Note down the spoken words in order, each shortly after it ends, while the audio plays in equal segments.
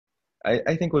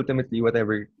I think ultimately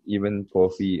whatever even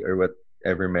coffee or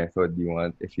whatever method you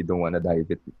want, if you don't want to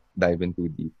dive in too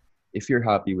deep, if you're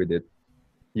happy with it,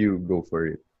 you go for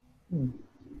it.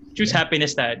 Choose Yeah.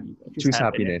 happiness, Daddy. Choose Choose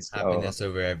happiness. happiness. Oh, Happiness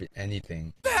over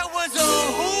anything. That was a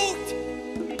hoot!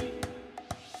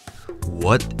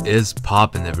 What is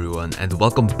poppin', everyone, and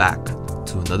welcome back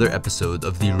to another episode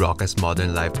of the Raucous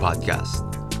Modern Life podcast,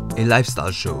 a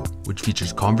lifestyle show which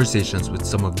features conversations with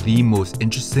some of the most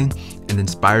interesting and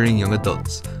inspiring young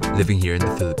adults living here in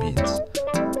the Philippines.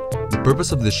 The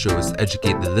purpose of this show is to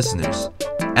educate the listeners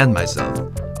and myself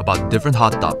about different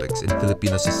hot topics in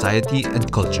Filipino society and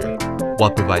culture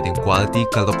while providing quality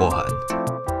kalokohan.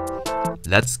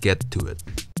 Let's get to it.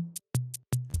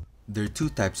 There are two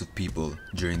types of people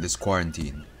during this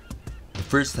quarantine. The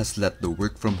first has let the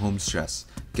work from home stress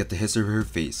get to his or her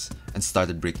face and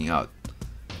started breaking out.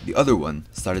 The other one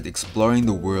started exploring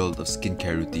the world of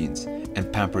skincare routines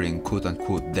and pampering quote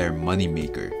unquote their money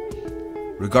maker.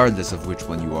 Regardless of which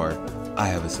one you are, I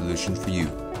have a solution for you.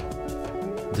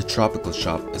 The Tropical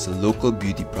Shop is a local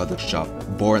beauty product shop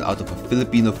born out of a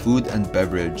Filipino food and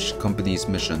beverage company's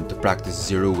mission to practice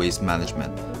zero waste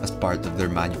management as part of their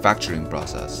manufacturing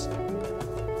process.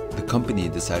 The company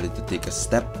decided to take a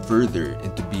step further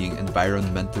into being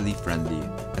environmentally friendly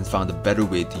and found a better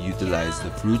way to utilize the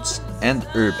fruits and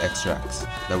herb extracts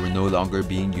that were no longer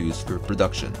being used for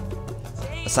production.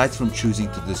 Aside from choosing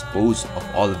to dispose of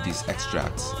all of these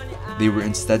extracts, they were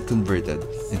instead converted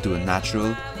into a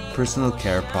natural, personal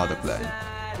care product line.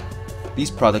 These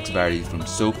products vary from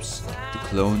soaps to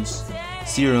clones,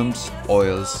 serums,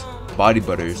 oils, body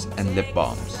butters, and lip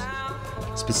balms,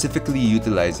 specifically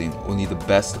utilizing only the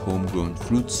best homegrown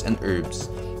fruits and herbs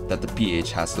that the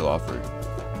PH has to offer.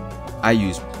 I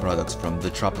use products from the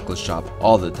Tropical Shop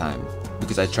all the time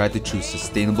because I try to choose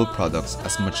sustainable products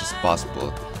as much as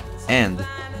possible, and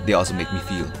they also make me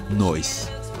feel nice.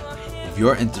 If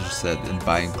you're interested in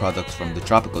buying products from the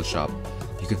Tropical Shop,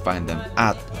 you can find them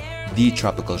at The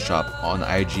Tropical Shop on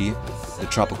IG, The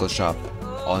Tropical Shop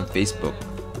on Facebook,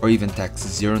 or even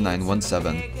text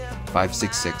 0917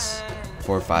 566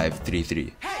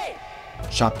 4533.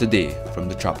 Shop today from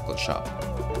The Tropical Shop.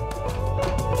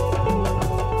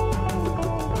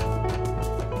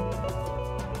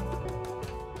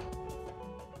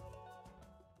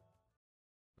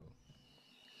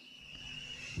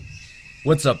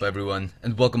 What's up, everyone,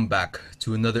 and welcome back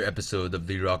to another episode of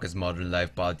the Raucous Modern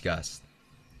Life podcast.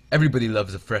 Everybody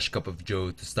loves a fresh cup of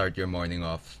joe to start your morning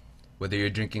off. Whether you're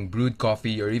drinking brewed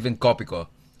coffee or even kopiko,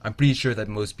 I'm pretty sure that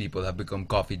most people have become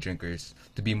coffee drinkers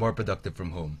to be more productive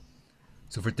from home.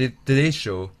 So for today's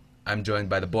show, I'm joined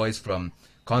by the boys from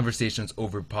Conversations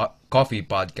Over Coffee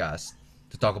podcast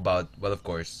to talk about, well, of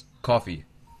course, coffee.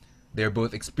 They're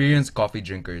both experienced coffee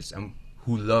drinkers and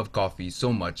who love coffee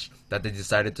so much that they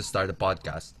decided to start a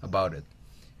podcast about it.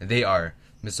 And they are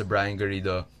Mr. Brian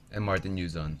Garrido and Martin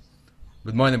Yuzon.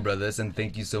 Good morning, brothers, and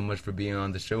thank you so much for being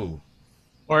on the show.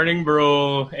 Morning,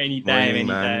 bro. Anytime, morning,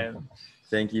 man. anytime.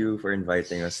 Thank you for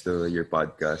inviting us to your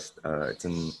podcast.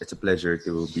 It's a pleasure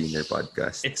to be in your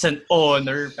podcast. It's an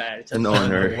honor, pal. It's An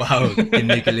honor. Wow,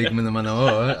 kinikilig mo naman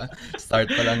ako. Start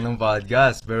pa lang ng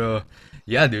podcast. Pero,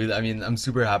 yeah, dude, I mean, I'm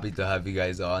super happy to have you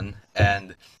guys on.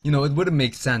 And, you know, it wouldn't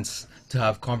make sense to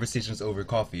have conversations over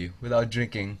coffee without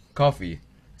drinking coffee.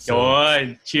 So,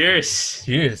 Yon. Cheers.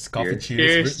 cheers. Coffee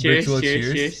Cheers, cheers. cheers, Virtual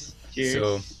cheers, cheers. cheers.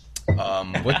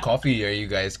 So, what coffee are you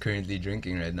guys currently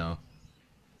drinking right now?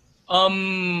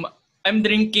 I'm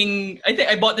drinking, I think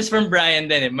I bought this from Brian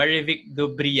din eh. Marivic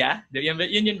Dobria.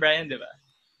 Yun, Brian, di ba?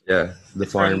 Yeah, the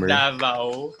It's from farmer.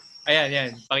 Davao. Ayan, yan.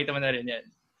 Pakita mo na rin yan.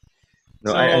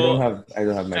 No, So, I don't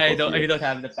have my I coffee. don't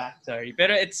have the pack, sorry.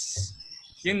 Pero it's,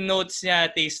 yung notes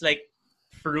niya taste like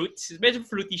fruits. Medyo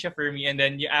fruity siya for me. And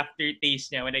then yung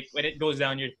aftertaste niya, when it goes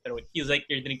down your throat, feels like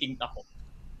you're drinking taho.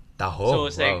 Taho. So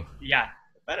it's Wow. like, yeah.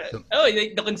 Para, So-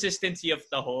 like the consistency of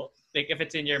taho. Like if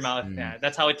it's in your mouth, yeah,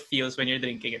 that's how it feels when you're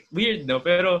drinking it. Weird, no?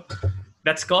 Pero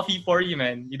that's coffee for you,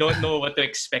 man. You don't know what to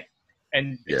expect.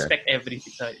 And Yeah. expect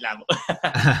everything sa labo.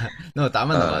 No,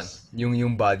 tama naman.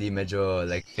 Yung body medyo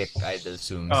like thick, I'd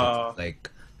assume. So it's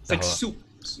like It's like taho. soup.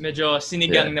 Medyo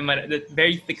sinigang Yeah. naman.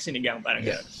 Very thick sinigang. Parang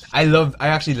Yeah. gano'n. I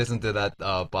actually listened to that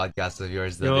podcast of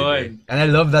yours the other day. Yun. And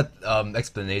I love that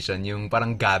explanation, yung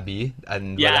parang gabi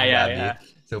and Yeah, walang yeah, gabi. yeah.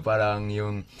 So parang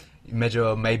yung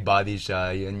medyo may body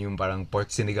siya, yun yung parang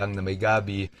pork sinigang na may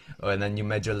gabi, and then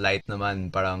yung medyo light naman,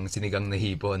 parang sinigang na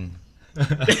hipon.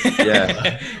 Yeah.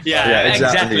 Yeah,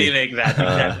 exactly exactly. like that.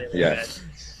 Exactly like Yeah. that.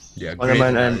 Yeah, Ako great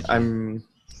naman, analogy. I'm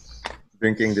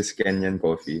drinking this Kenyan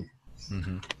coffee.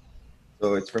 Mhm.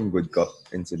 So it's from Good Cup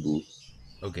in Cebu.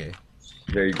 Okay.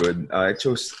 very good. I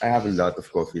have a lot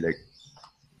of coffee, like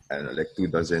I don't know, like 2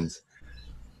 dozens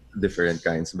different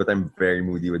kinds. But I'm very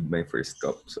moody with my first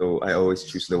cup, so I always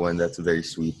choose the one that's very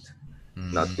sweet,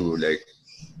 not too like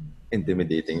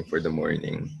intimidating for the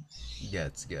morning.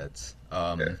 Gets. Yeah.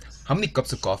 How many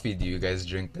cups of coffee do you guys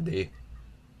drink a day?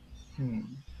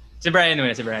 Si Brian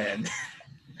muna, si Brian.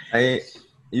 I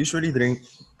usually drink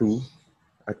two,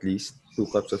 at least 2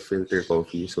 cups of filter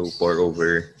coffee. So pour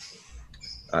over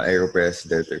AeroPress,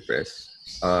 Delta Press.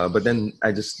 But then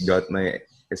I just got my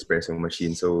espresso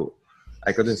machine, so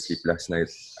I couldn't sleep last night.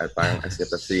 I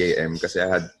slept at 3 a.m. because I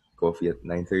had coffee at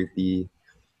 9:30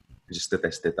 just to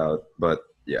test it out. But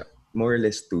yeah, more or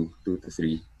less 2 to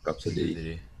 3 cups a day.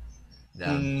 Really?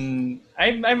 Damn.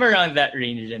 I'm around that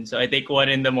range then. So I take one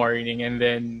in the morning and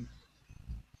then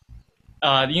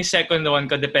yung second one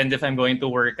ko depends if I'm going to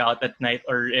work out at night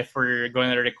or if we're going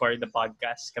to record the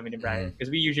podcast kami ni Brian. Because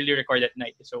we usually record at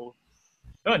night. So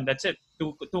yun, that's it.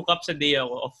 Two cups a day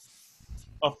of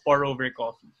pour over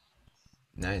coffee.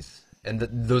 Nice. And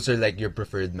those are like your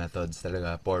preferred methods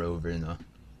talaga, pour over, no?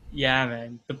 Yeah,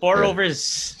 man. The pour Yeah. over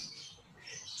is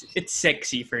it's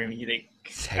sexy for me. Like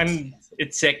Sexy. and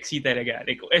it's sexy talaga.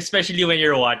 Like especially when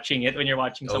you're watching it, when you're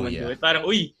watching Oh, someone yeah. do it. Parang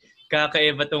uy,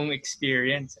 kakaiba tong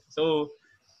experience. So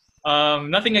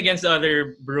nothing against the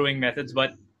other brewing methods,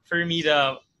 but for me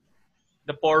the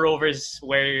pour over is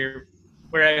where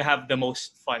I have the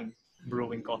most fun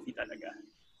brewing coffee talaga.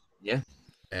 Yeah.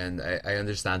 And I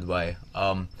understand why.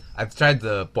 I've tried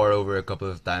the pour over a couple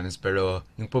of times, pero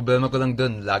yung problema ko lang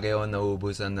dun, lagi ako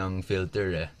nauubusan ng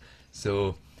filter eh.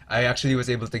 So, I actually was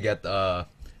able to get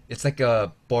it's like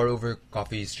a pour over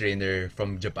coffee strainer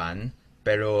from Japan,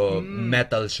 pero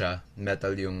metal siya.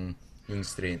 Metal yung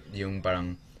strain, yung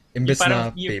parang Yung imbes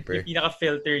parang na paper. yung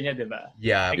pinaka-filter niya, di ba?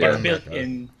 Yeah, Like parang it's built metal.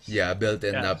 in. Yeah, built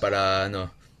in na Yeah. para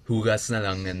hugas na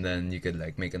lang and then you could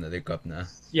like make another cup na.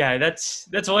 Yeah,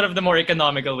 that's one of the more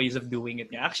economical ways of doing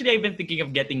it. Yeah. Actually, I've been thinking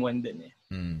of getting one din eh.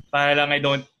 Para lang I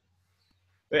don't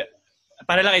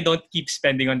keep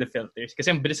spending on the filters kasi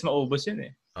ang bilis maubos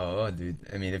yun eh. Oh, dude.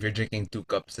 I mean, if you're drinking 2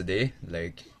 cups a day,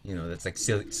 like, that's like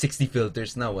 60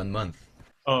 filters now 1 month.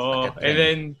 Oo. Sakit And yan.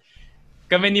 then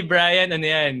kami ni Brian, ano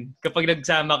yan, kapag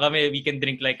nagsama kami, we can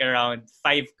drink like around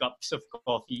 5 cups of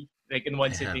coffee like in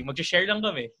one sitting. Mag-share lang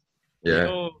kami. Yeah,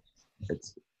 So,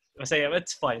 it's masaya.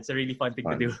 It's fun. It's a really fun thing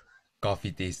to fun. do.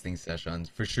 Coffee tasting sessions,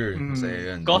 for sure.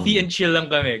 Masaya yun. Coffee and chill lang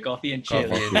kami. Coffee and chill.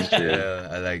 Coffee and chill.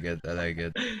 I like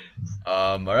it.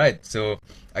 All right. So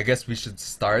I guess we should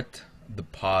start the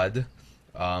pod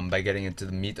by getting into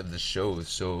the meat of the show.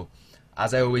 So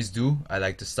as I always do, I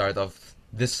like to start off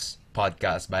this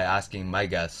podcast by asking my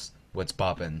guests what's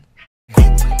poppin'.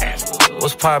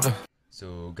 What's poppin'?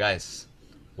 So guys,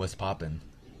 what's poppin'?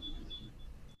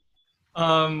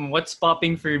 What's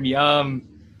popping for me?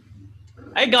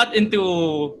 I got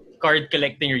into card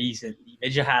collecting recently.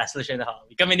 Medyo hassle siya na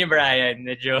hobby. Kami ni Brian,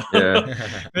 medyo Yeah.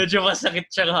 medyo masakit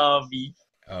siyang hobby.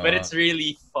 But it's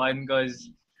really fun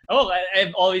because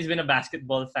I've always been a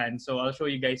basketball fan, so I'll show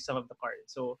you guys some of the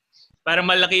cards. So, parang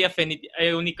malaki affinity.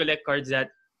 I only collect cards that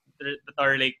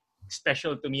are like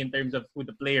special to me in terms of who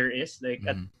the player is. Like,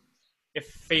 if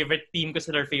favorite team because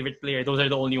their favorite player, those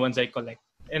are the only ones I collect.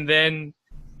 And then,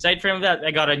 aside from that,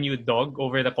 I got a new dog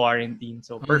over the quarantine.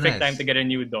 So, perfect nice. time to get a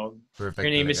new dog. Perfect.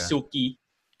 Her name is talaga. Suki.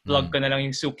 Plug ko na lang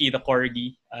yung Suki the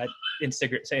Corgi at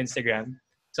Instagram.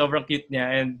 Sobrang cute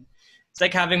niya. And it's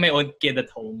like having my own kid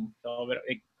at home. So,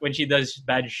 like, when she does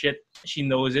bad shit, she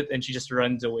knows it and she just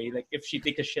runs away. Like, if she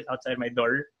takes a shit outside my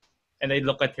door and I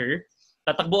look at her,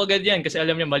 tatakbo agad yan kasi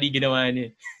alam niya mali ginawa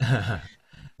niya.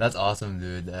 That's awesome,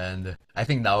 dude. And I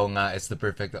think now nga it's the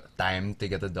perfect time to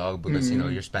get a dog because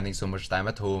you're spending so much time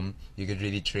at home. You could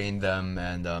really train them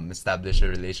and establish a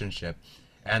relationship.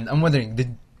 And I'm wondering,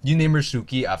 did you name her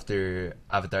Suki after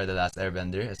Avatar: The Last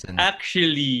Airbender? As in,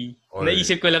 Actually, Or-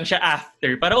 naisip ko lang siya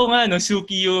after. Para nga, no,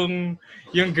 Suki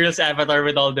yung girl's avatar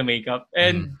with all the makeup.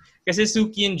 And kasi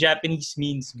Suki in Japanese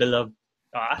means beloved.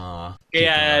 cute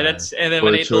Kaya naman. and then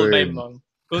when I told my Cultured. mom,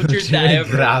 cultured tayo,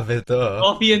 bro. Grabe to.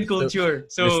 Coffee and culture.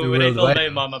 So Mr. when I told Worldwide. my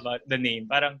mom about the name,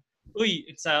 parang, uy,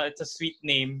 it's a sweet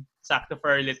name, sakto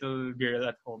for our little girl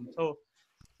at home. So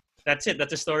that's it.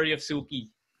 That's the story of Suki.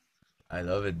 I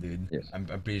love it, dude. Yeah. I'm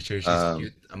pretty sure she's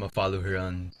cute. I'm gonna follow her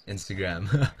on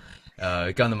Instagram.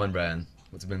 Ikaw naman, Brian.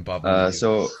 What's been popping with you?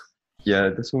 So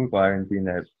yeah, this whole quarantine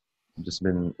I've just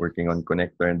been working on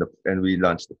Connector and we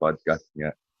launched the podcast.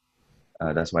 Yeah,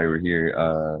 that's why we're here.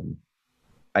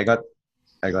 I got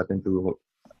into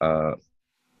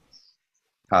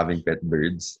having pet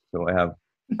birds, so I have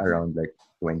around like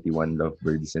 21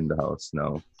 lovebirds in the house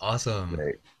now. Awesome.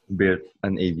 Like built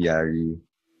an aviary.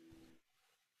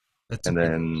 That's And super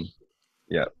dope. then,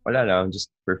 yeah, wala lang,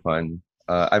 just for fun.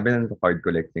 I've been into card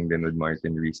collecting then with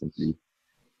Martin recently.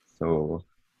 So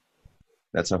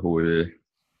that's a whole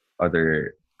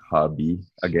other hobby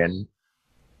again.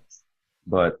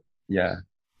 But yeah,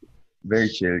 very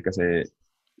chill kasi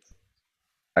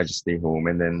I just stay home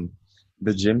and then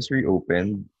the gyms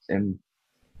reopened and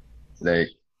like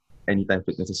Anytime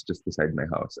Fitness is just beside my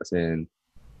house. As in,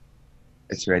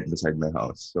 it's right beside my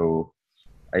house. So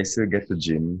I still get to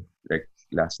gym. Like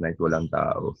last night, walang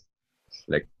tao.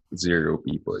 Like zero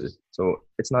people. So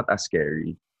it's not as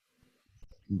scary.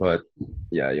 But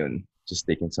yeah, yun. Just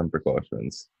taking some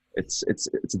precautions. It's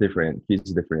different.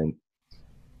 Feels different.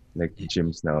 Like Y-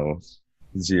 gyms now,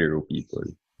 zero people.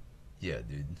 Yeah,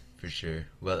 dude, for sure.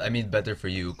 Well, I mean, better for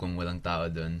you kung walang tao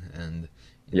dun, and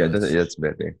Yeah, it's that's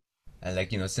better. and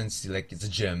like since like it's a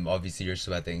gym, obviously you're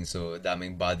sweating, so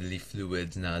daming bodily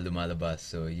fluids na lumalabas,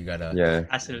 so you gotta Yeah.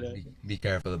 Hassle. be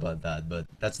careful about that. But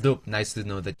that's dope. Nice to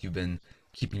know that you've been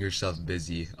keeping yourself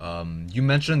busy. You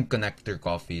mentioned Connector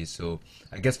Coffee, so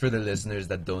I guess for the listeners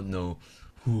that don't know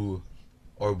who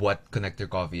or what Connector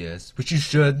Coffee is, which you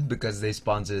should because they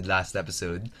sponsored last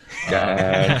episode.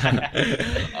 Yeah.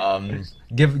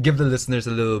 Give the listeners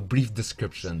a little brief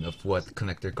description of what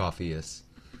Connector Coffee is.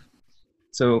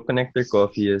 So Connector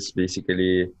Coffee is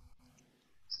basically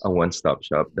a one-stop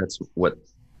shop. That's what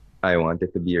I want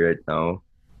it to be right now.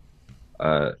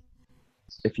 Uh,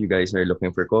 if you guys are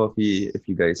looking for coffee, if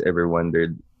you guys ever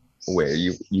wondered where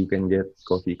you can get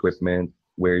coffee equipment,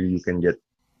 where you can get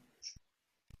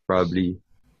probably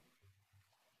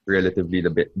relatively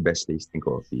the best tasting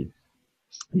coffee,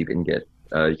 you can get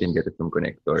it from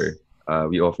Connector.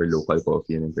 We offer local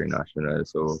coffee and international.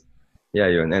 So yeah,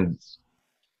 yun. And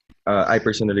I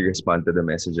personally respond to the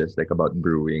messages like about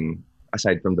brewing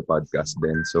aside from the podcast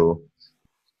then. So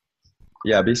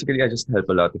yeah, basically I just help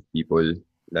a lot of people,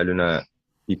 lalo na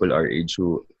people our age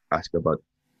who ask about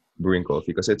brewing coffee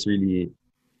because it's really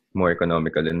more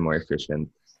economical and more efficient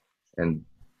and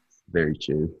very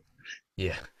chill.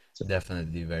 Yeah, So,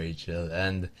 definitely very chill.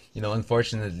 And,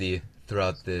 unfortunately,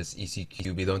 throughout this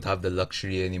ECQ, we don't have the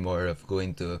luxury anymore of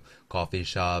going to coffee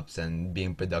shops and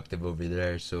being productive over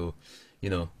there. So, you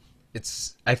know,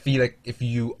 I feel like if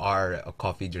you are a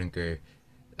coffee drinker,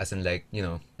 as in like,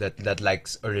 that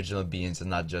likes original beans and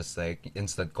not just like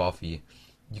instant coffee,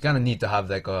 you kind of need to have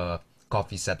like a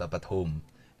coffee setup at home.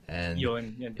 And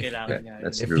Yun, if yeah, kailangan nga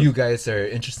that's yun. if true. you guys are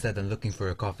interested in looking for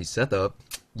a coffee setup,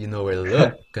 you know where to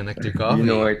look. Connector You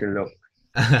know Coffee. where to look.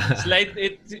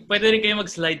 Pwede rin kayo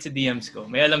mag-slide sa DMs ko.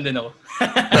 May alam din ako.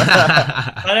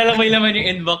 Para lang may laman yung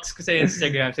inbox ko sa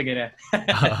Instagram. Sige na.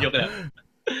 Joke lang.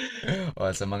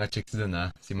 Oh, sa mga chicks dun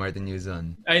si Martin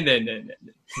Yuzon. Ay, hindi.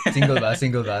 Single ba?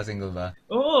 Single ba? Single ba?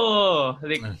 Oo.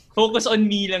 Like, focus on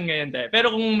me lang ngayon tayo.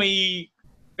 Pero kung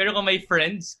may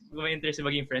friends, kung may interest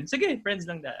maging friends, sige, friends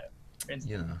lang tayo. Friends.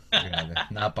 Grabe.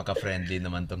 Napaka-friendly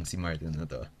naman tong si Martin na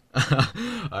to.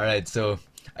 Alright, so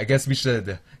I guess we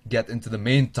should get into the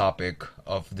main topic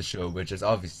of the show, which is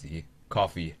obviously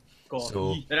coffee.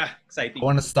 So Tara, exciting. I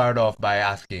want to start off by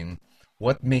asking,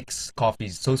 what makes coffee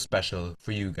so special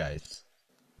for you guys?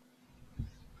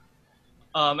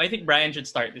 I think Brian should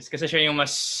start this kasi siya yung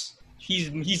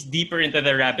he's deeper into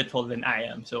the rabbit hole than I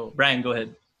am. So, Brian, go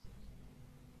ahead.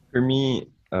 For me,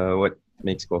 what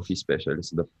makes coffee special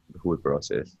is the whole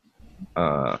process.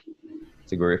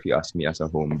 Siguro if you ask me as a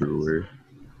home brewer,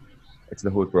 it's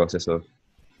the whole process of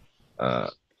uh,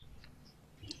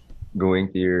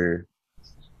 going to your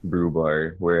brew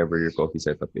bar, wherever your coffee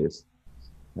setup is,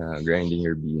 grinding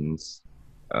your beans,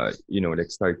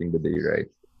 like starting the day right.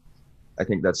 I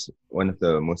think that's one of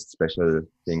the most special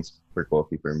things for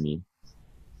coffee for me.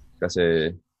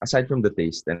 Kasi aside from the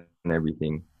taste and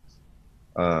everything,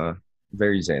 uh,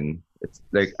 very zen. It's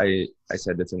like I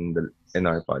said this in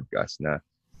our podcast na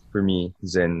for me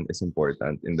zen is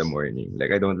important in the morning.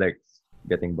 Like I don't like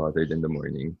getting bothered in the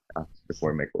morning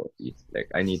before my coffee. Like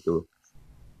I need to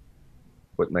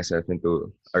put myself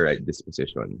into a right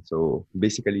disposition. So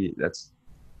basically that's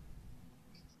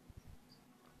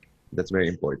very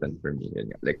important for me.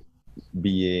 Yun nga. Like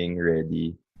being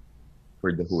ready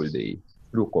for the whole day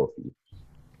through coffee.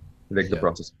 Like the Yeah.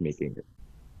 process of making it.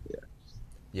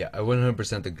 Yeah, I 100%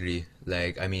 agree.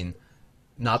 Like, I mean,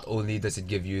 not only does it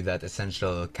give you that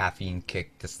essential caffeine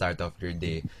kick to start off your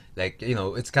day, like,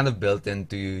 it's kind of built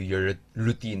into your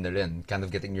routine na rin, kind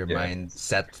of getting your Yeah. mind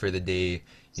set for the day.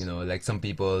 Like some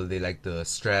people, they like to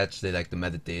stretch, they like to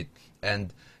meditate,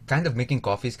 and kind of making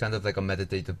coffee is kind of like a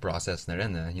meditative process na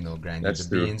rin, grinding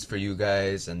That's the true. beans for you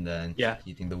guys, and then Yeah.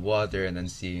 heating the water, and then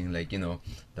seeing like,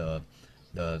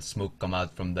 the smoke come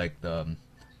out from like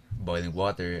boiling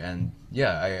water. And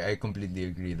yeah, I completely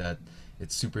agree that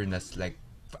it's super like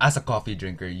as a coffee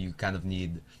drinker, you kind of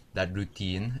need that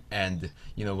routine. And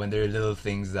when there are little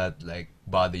things that like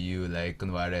bother you, like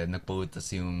kunwari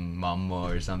nagpautas yung mom mo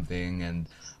or something, and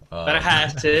Para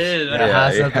hassle. para Yeah,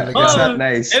 hassle yeah. talaga. It's Oh, not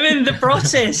nice. I mean, the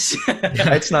process.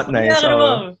 It's not nice. Kailangan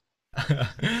mo.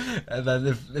 And then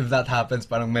if that happens,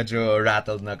 parang medyo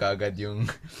rattled na kaagad yung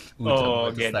utak mo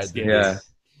Oh, to start gets, the gets. day. Yeah.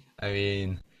 I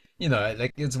mean,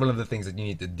 like it's one of the things that you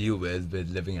need to deal with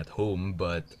living at home.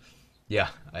 But yeah,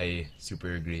 I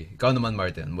super agree. Ikaw naman,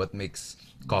 Martin, what makes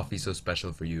coffee so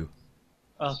special for you?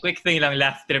 Quick thing lang,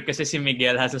 laugh trip kasi si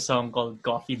Miguel has a song called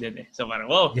Coffee din eh. So parang,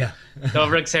 whoa, Yeah.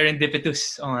 sobrang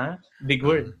serendipitous. Oh nga, big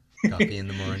word. Coffee in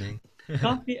the morning.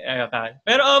 Coffee? Okay.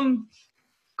 Pero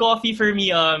coffee for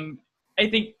me, I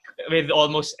think with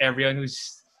almost everyone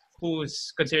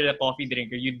who's considered a coffee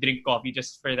drinker, you drink coffee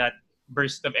just for that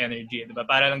burst of energy, diba?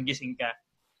 Para lang gising ka.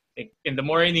 Like in the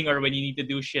morning or when you need to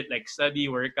do shit like study,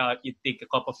 workout, you take a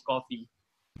cup of coffee.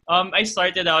 I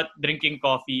started out drinking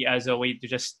coffee as a way to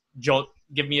just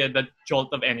give me the jolt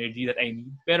of energy that I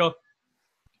need. Pero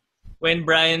when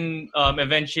Brian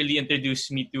eventually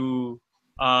introduced me to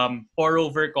pour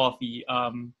over coffee,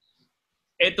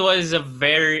 it was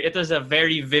a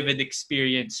very vivid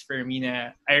experience for me.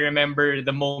 Na I remember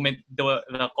the moment the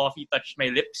coffee touched my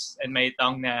lips and my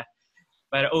tongue. Na,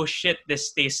 but oh shit,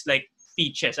 this tastes like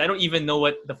peaches. I don't even know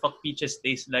what the fuck peaches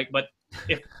taste like,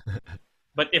 if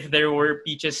if there were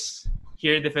peaches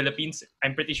here in the Philippines,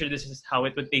 I'm pretty sure this is how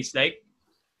it would taste like.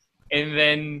 And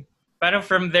then, parang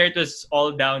from there, it was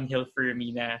all downhill for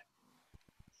me. Na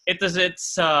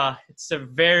it's a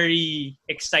very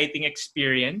exciting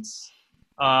experience.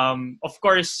 Of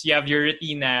course, you have your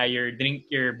routine.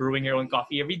 You're brewing your own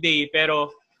coffee every day.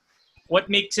 Pero what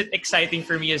makes it exciting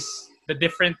for me is the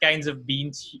different kinds of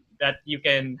beans that you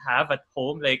can have at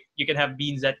home. Like you can have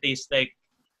beans that taste like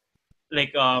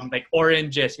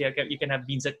oranges. You can have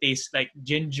beans that taste like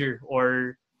ginger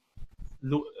or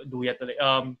luya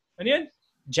talaga. Ano yan?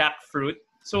 Jackfruit.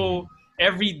 So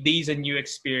every day is a new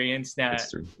experience na That's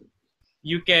true.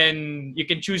 you can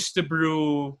choose to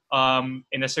brew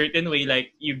in a certain way,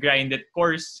 like you grind it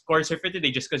coarser for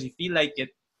today just because you feel like it,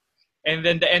 and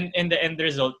then the end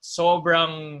result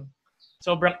sobrang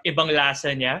ibang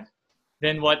lasa niya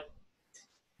than what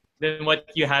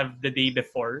you have the day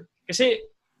before. Kasi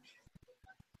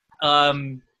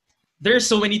there's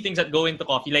so many things that go into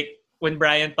coffee. Like when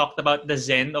Brian talked about the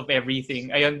zen of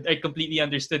everything, I completely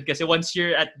understood. Kasi once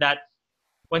you're at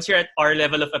our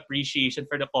level of appreciation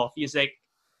for the coffee, it's like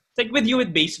with you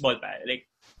with baseball, man. Like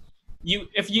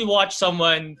if you watch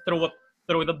someone throw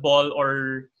the ball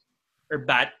or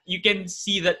bat, you can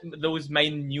see that those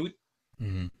minute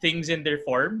things in their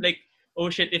form. Like, oh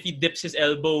shit, if he dips his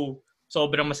elbow,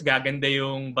 sobrang mas gaganda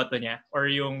yung bato niya. Or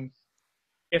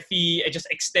if he just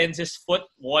extends his foot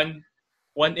one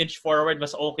inch forward,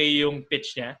 mas okay yung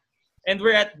pitch niya. And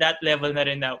we're at that level na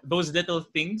rin now. Those little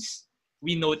things,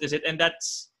 we notice it, and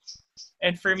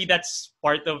for me that's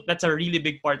a really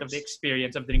big part of the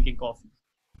experience of drinking coffee.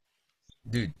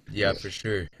 Dude, yeah, for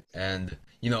sure. And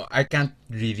I can't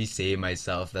really say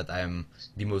myself that I'm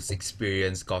the most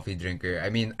experienced coffee drinker. I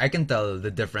mean, I can tell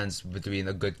the difference between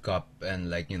a good cup and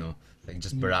like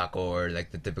just Barako or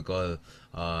like the typical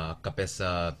kape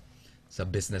sa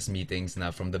business meetings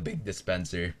na from the big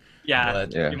dispenser. Yeah,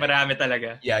 But Yeah. yung marami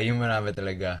talaga. yeah, yung marami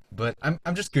talaga. But I'm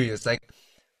just curious, like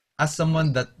as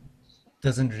someone that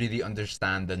doesn't really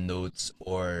understand the notes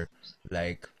or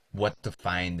like what to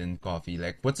find in coffee,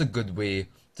 like what's a good way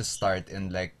to start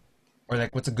and like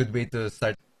what's a good way to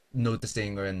start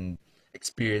noticing or and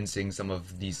experiencing some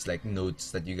of these like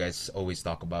notes that you guys always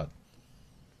talk about?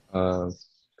 Uh,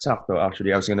 Sakto.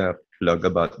 Actually, I was gonna plug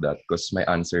about that because my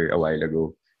answer a while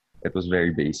ago, it was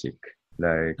very basic.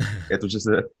 Like it was just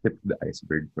a tip of the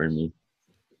iceberg for me.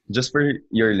 Just for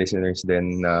your listeners,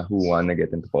 then who wanna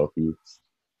get into coffee,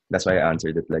 that's why I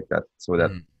answered it like that, so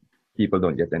that Mhm. people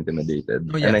don't get intimidated.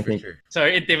 Oh And yeah, I for think sure.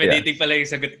 Sorry, intimidating pala yung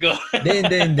sagot ko. Then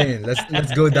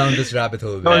let's go down this rabbit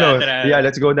hole, no, man. no, Tara. yeah,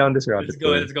 let's go down this let's rabbit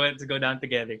go hole. let's go down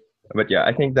together. But yeah,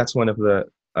 I think that's one of the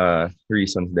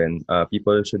reasons. Then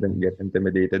people shouldn't get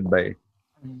intimidated by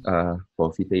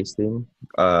coffee tasting.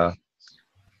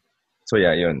 So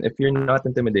yeah, yun. If you're not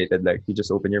intimidated, like you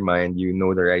just open your mind, you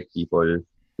know the right people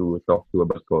to talk to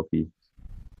about coffee.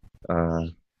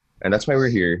 Uh, and that's why we're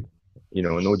here.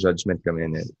 No judgment come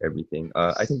in and everything.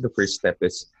 I think the first step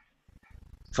is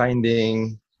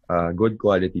finding good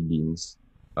quality beans.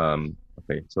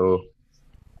 Okay, so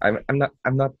I'm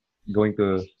not going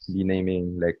to be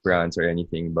naming like brands or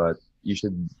anything, but you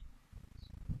should.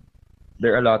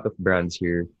 There are a lot of brands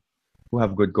here who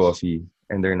have good coffee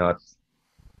and they're not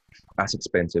as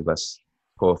expensive as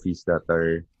coffees that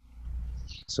are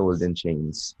sold in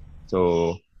chains.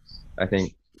 So I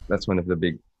think that's one of the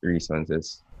big reasons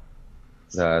is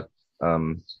that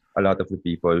um, a lot of the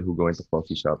people who go into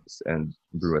coffee shops and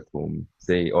brew at home,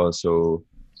 they also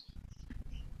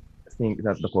think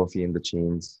that the coffee in the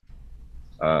chains,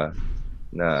 uh,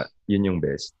 na yun yung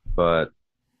best. But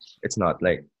it's not.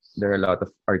 Like, there are a lot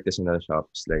of artisanal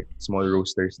shops, like small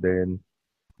roasters then,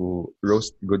 who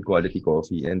roast good quality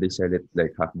coffee and they sell it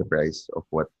like half the price of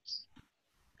what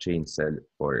chains sell it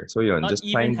for. So yun, Not just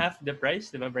even find, half the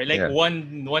price, diba, bro? Like yeah,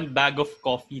 one bag of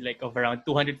coffee, like of around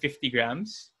 250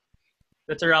 grams.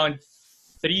 That's around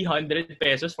 300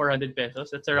 pesos, 400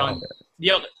 pesos. That's Wow. around,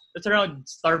 yeah, that's around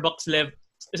Starbucks level.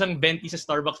 Isang 20 sa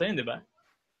Starbucks na yun, di ba?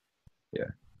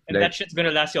 yeah. And that Like, shit's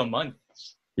gonna last you a month.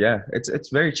 yeah, it's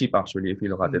very cheap actually if you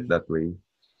look at it that way.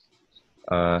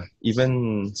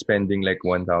 Even spending like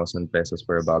 1,000 pesos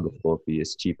for a bag of coffee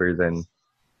is cheaper than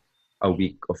a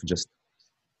week of just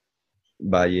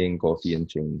buying coffee in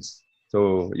chains.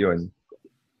 So yun,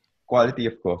 quality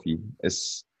of coffee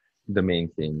is the main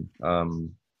thing.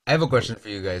 I have a question for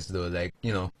you guys though. Like,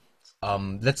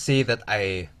 let's say that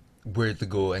I were to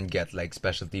go and get like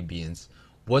specialty beans.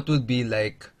 What would be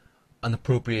like an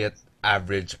appropriate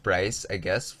average price, I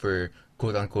guess, for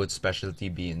quote unquote specialty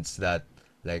beans that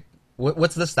like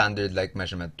what's the standard like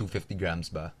measurement? 250 grams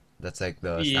ba? That's like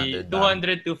the The standard bag.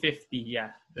 200 to 50,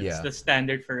 yeah. That's Yeah. the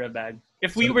standard for a bag.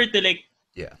 If we So were to like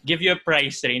yeah. give you a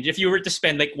price range, if you were to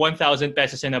spend like 1,000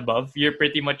 pesos and above, you're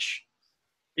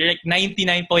like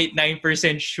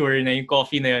 99.9% sure na yung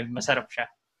coffee na yun, masarap siya.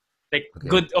 Like Okay.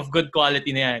 good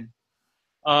quality na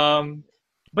yan.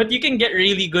 But you can get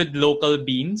really good local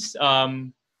beans.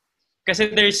 Kasi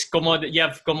you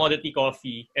have commodity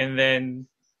coffee and then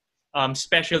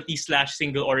specialty /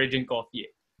 single origin coffee.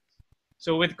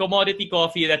 So with commodity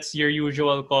coffee, that's your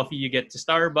usual coffee you get to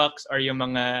Starbucks or yung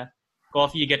mga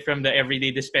coffee you get from the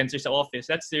everyday dispensers sa office.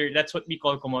 That's what we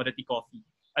call commodity coffee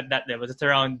at that level. It's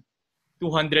around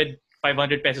 200,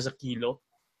 500 pesos a kilo.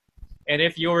 And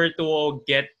if you were to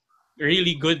get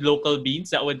really good local beans,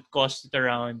 that would cost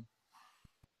around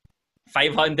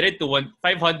 500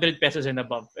 pesos and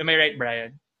above. Am I right,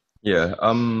 Brian? yeah.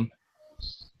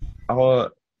 Ako,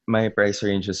 my price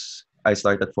range is, I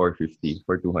start at 450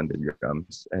 for 200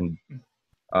 grams. And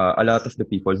a lot of the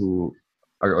people who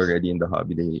are already in the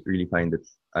hobby, they really find it,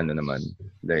 ano naman,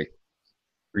 like,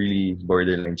 really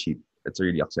borderline cheap. It's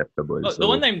really acceptable. Oh, the So,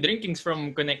 one I'm drinking is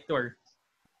from Connector.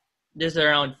 There's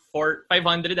around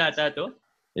 500 ata to.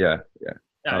 yeah, yeah.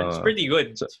 Yeah, it's pretty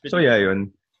good. So yeah,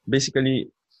 yun. Basically,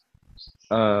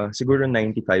 siguro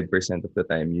 95% of the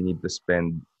time, you need to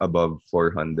spend above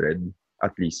 400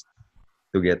 at least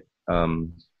to get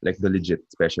like the legit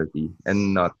specialty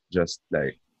and not just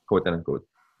like quote unquote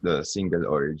the single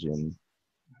origin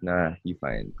na you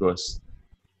find, because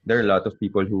there are a lot of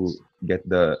people who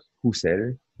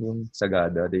sell yung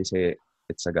sagada. They say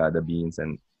it's sagada beans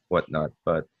and whatnot,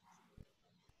 but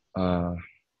uh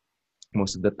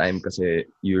most of the time kasi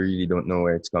you really don't know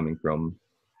where it's coming from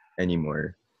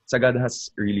anymore. Sagada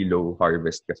has really low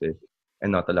harvest kasi,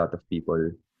 and not a lot of people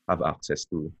have access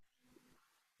to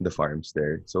the farms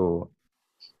there. So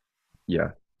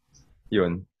yeah,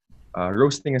 yun.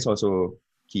 Roasting is also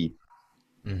key.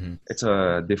 Mm-hmm. It's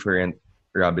a different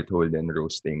rabbit hole than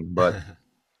roasting, but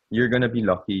you're gonna be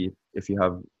lucky if you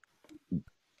have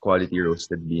quality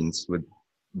roasted beans with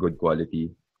good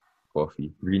quality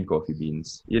coffee, green coffee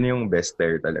beans. Yun yung best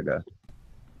pair talaga.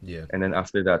 Yeah. And then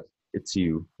after that, it's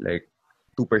you. Like,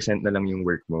 2% na lang yung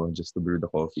work mo just to brew the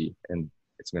coffee, and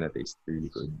it's gonna taste really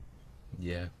good.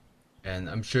 Yeah. And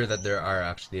I'm sure that there are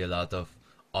actually a lot of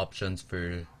options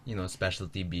for,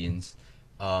 specialty beans.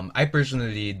 I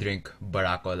personally drink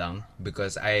Barako lang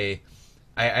because I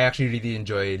actually really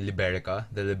enjoy Liberica,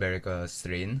 the Liberica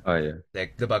strain. Oh yeah.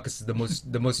 Like because the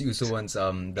most usual ones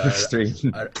the Strain.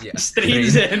 yeah,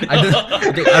 Strains strain. and I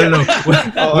don't know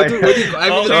what do you I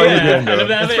mean sorry, yeah. Brando. Alam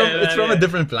namin, it's from a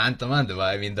different plant naman, diba?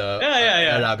 I mean the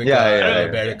Yeah. Arabica, Yeah.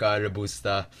 Liberica,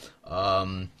 Robusta.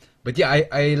 But yeah,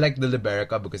 I like the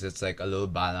Liberica because it's like a little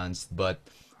balanced, but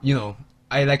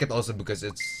I like it also because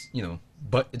it's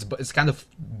but it's kind of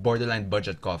borderline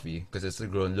budget coffee because it's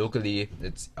grown locally.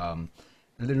 It's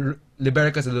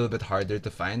Liberica is a little bit harder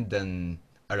to find than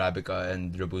Arabica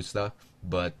and Robusta,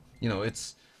 but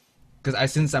it's because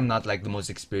since I'm not like the most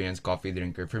experienced coffee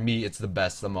drinker, for me it's the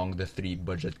best among the three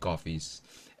budget coffees.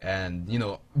 And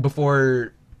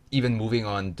before even moving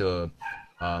on to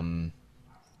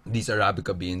these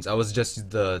Arabica beans. I was just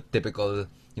the typical,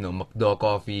 McDo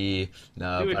coffee.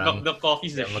 Na Dude, parang, the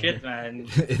coffee's the yeah, shit, man.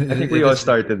 I think it we all is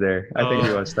started there. I think we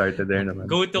Oh, all started there naman.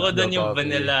 go-to ko McDo dun yung coffee.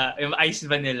 vanilla, yung iced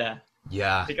vanilla.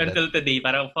 Yeah, Like until today,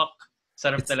 parang fuck.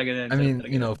 Sarap it's, talaga nun, I sarap mean,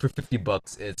 talaga nun. for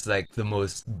 $50, it's like the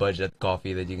most budget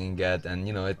coffee that you can get, and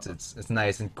it's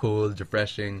nice and cold,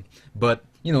 refreshing. But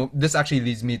this actually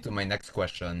leads me to my next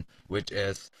question, which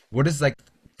is, what is like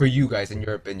for you guys, in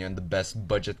your opinion, the best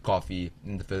budget coffee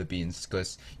in the Philippines?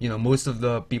 Because most of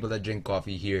the people that drink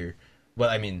coffee here, well,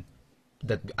 I mean,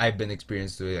 that I've been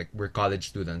experienced to, like, we're college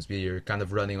students. We're kind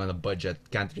of running on a budget.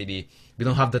 We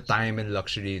don't have the time and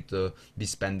luxury to be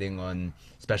spending on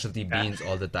specialty Ah, beans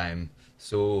all the time.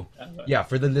 So tama. yeah,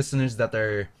 for the listeners that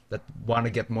want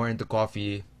to get more into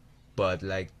coffee, but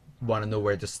like want to know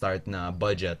where to start na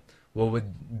budget, what would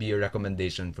be a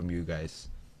recommendation from you guys?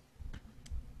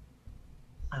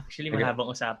 Actually, I guess, mahabang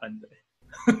usapan to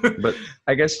eh. but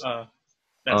I guess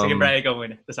Sige, um Brian, ikaw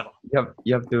muna. Tapos ako.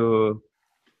 you have to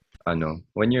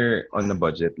when you're on a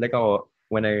budget, like ako,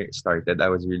 when I started, I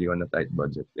was really on a tight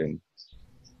budget, and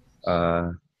uh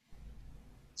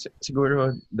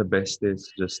siguro the best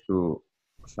is just to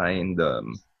find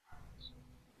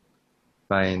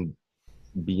find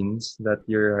beans that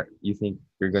you think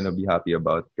you're gonna be happy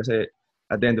about. Because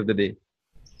at the end of the day,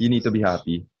 you need to be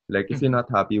happy. Like if you're Mhm. not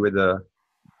happy with the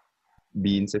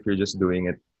beans, if you're just doing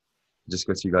it just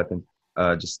because you got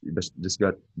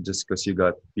just because you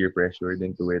got peer pressured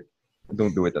into it,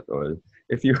 don't do it at all.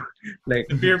 If you like,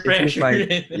 The peer if you pressure. find,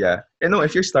 yeah,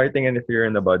 if you're starting and if you're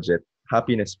in a budget,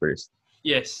 happiness first.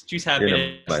 Yes, choose Yun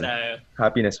happiness naman. tayo.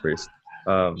 Happiness first.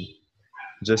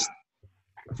 Just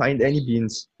find any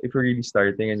beans. If you're really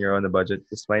starting and you're on a budget,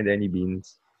 just find any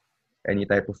beans, any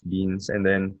type of beans, and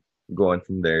then go on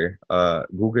from there.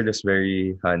 Google is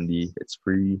very handy. It's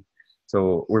free.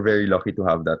 So we're very lucky to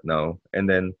have that now. And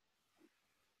then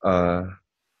uh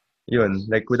yun,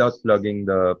 like without plugging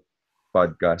the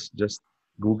podcast, just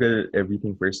Google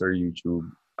everything first or YouTube.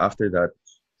 After that,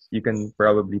 you can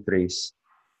probably trace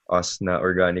us na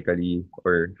organically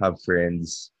or have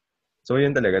friends. So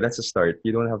yun talaga, that's a start.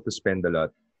 You don't have to spend a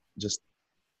lot. Just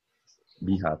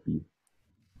be happy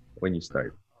when you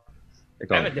start.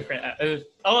 I have Ikaw. a different...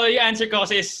 yung answer ko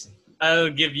kasi is, I'll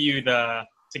give you the...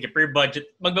 Sige, per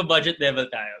budget. Magba-budget level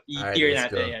tayo. Alright, I-tier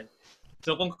let's natin go. yan.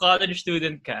 So, kung college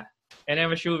student ka, and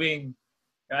I'm assuming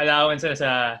yung allowance na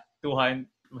sa 200,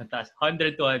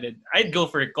 100, 200, I'd go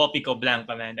for Coffee Co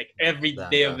Blanca, man. Like, every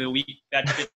day of Blanca. the week,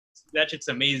 that shit's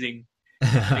amazing.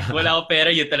 Like, wala ako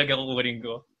pera, yun talaga kukunin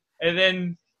ko. And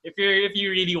then, if you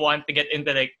really want to get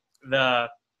into, like, the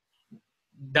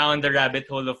down the rabbit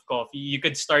hole of coffee, you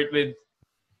could start with,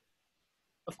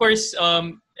 of course,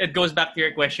 it goes back to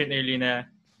your question earlier na,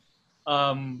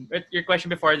 your question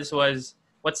before this was,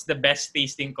 what's the best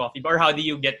tasting coffee? Or how do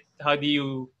you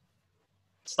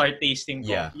start tasting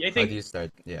Yeah. coffee? I How think do you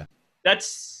start? Yeah.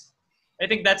 that's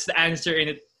the answer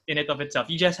in it of itself.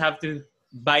 You just have to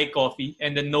buy coffee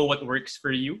and then know what works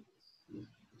for you.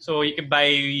 So you can buy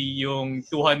yung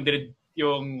 200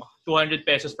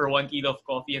 pesos for 1 kilo of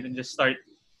coffee and then just start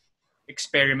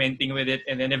experimenting with it,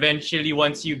 and then eventually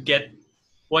once you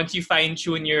fine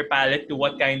tune your palate to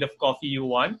what kind of coffee you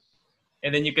want,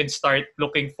 and then you can start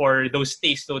looking for those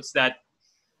taste notes that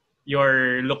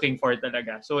you're looking for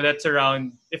talaga. So that's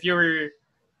around,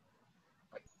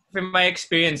 from my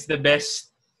experience, the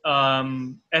best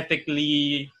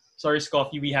ethically sourced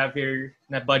coffee we have here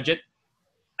na budget,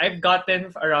 I've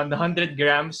gotten around 100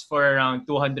 grams for around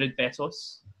 200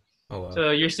 pesos. Oh wow.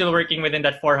 So you're still working within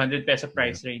that 400 peso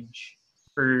price range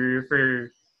for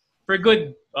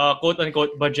good quote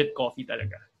unquote budget coffee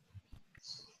talaga.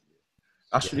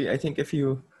 Actually, I think if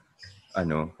you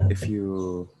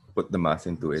put the math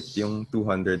into it, yung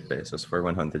 200 pesos for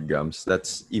 100 grams,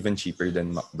 that's even cheaper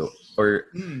than McDo. Or,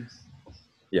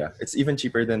 yeah, it's even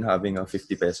cheaper than having a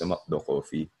 50 peso McDo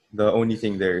coffee. The only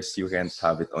thing there is you can't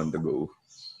have it on the go,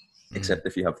 except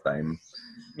if you have time.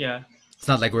 Yeah. It's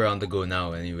not like we're on the go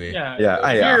now anyway. Yeah. Yeah,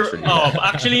 actually.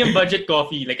 Actually yung budget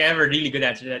coffee, like I have a really good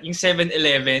answer to that. Yung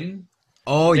 7-Eleven,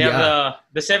 Oh they yeah. have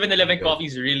the 7-Eleven Okay. coffee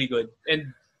is really good.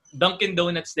 And Dunkin'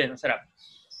 Donuts din, masarap.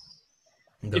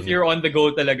 Don't If you're on the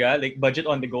go talaga, like budget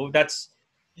on the go, that's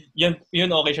yun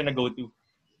okay siya na go to.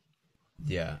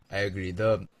 Yeah, I agree.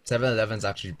 The 7-Eleven's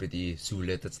actually pretty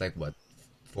sulit. It's like what,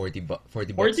 40 bucks.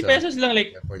 40 uh, pesos lang,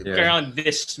 like Yeah, 40 Yeah. around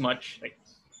this much. Like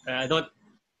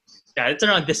it's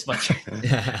around this much.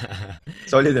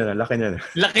 Solid na, laki na.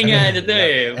 Laki nga nito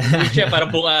eh. Siya,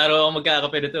 parang buong araw ako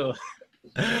magkakape nito.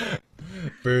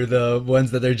 For the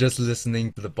ones that are just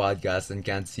listening to the podcast and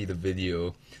can't see the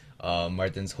video,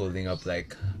 Martin's holding up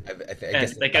like I And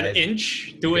guess like an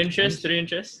inch, like 2 an inches, inch. 3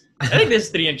 inches. I think this is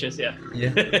 3 inches. Yeah.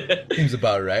 Yeah, seems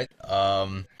about right.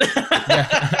 Yeah.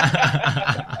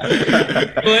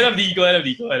 Go ahead, go ahead.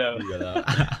 Sige lang.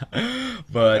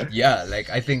 But yeah, like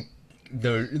I think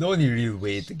the only real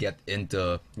way to get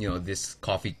into this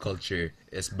coffee culture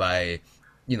is by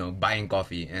buying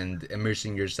coffee and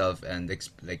immersing yourself and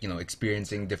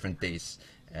experiencing different tastes,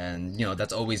 and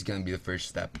that's always gonna be the first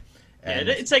step. Yeah, And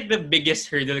it's like the biggest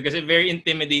hurdle because it's very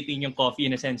intimidating yung coffee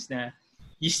in a sense na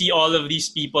you see all of these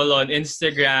people on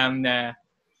Instagram na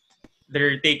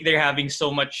they're having so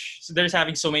much, so there's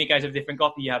having so many kinds of different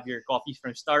coffee. You have your coffees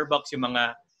from Starbucks, yung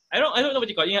mga I don't know what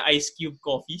you call it, yung ice cube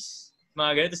coffees,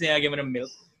 mga ganun, tapos nilagyan mo ng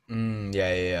milk.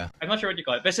 yeah, yeah, yeah. I'm not sure what you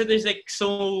call it. But so there's like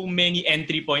so many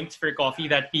entry points for coffee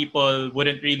that people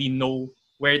wouldn't really know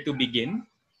where to begin.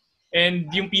 And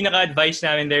yung pinaka-advice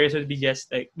namin there is would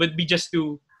be just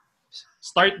to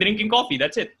start drinking coffee.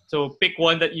 That's it. So pick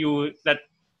one that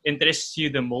interests you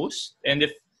the most, and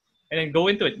then go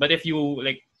into it. But if you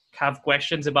like have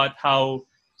questions about how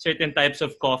certain types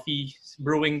of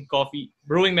brewing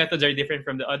methods are different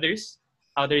from the others,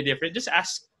 how they're different, just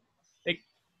ask. Like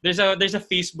there's a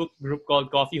Facebook group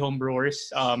called Coffee Home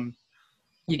Brewers.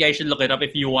 You guys should look it up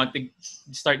if you want to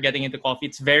start getting into coffee.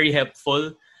 It's very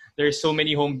helpful. There's so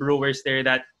many home brewers there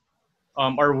that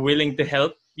are willing to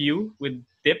help you with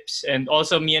tips. And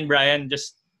also me and Brian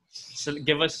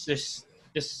give us just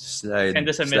slide send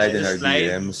us a slide message. in our Just slide.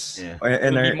 DMs. Yeah.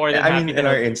 And We'll be our, more than I happy mean, to in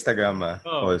our help you. Instagram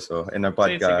Oh, also, in our sa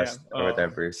Instagram. podcast Oh. or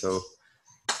whatever. So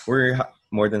we're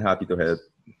more than happy to help.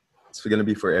 It's gonna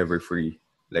be forever free.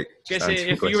 Like, just Kasi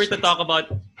answering if you were to questions. talk about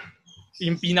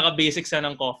yung pinaka-basics na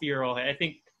ng coffee or okay, I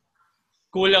think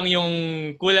kulang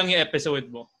yung episode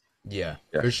mo. Yeah,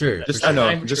 Yeah. for sure. Just for sure.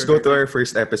 I'm just sure. go to our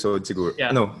first episode siguro.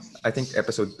 Yeah. No, I think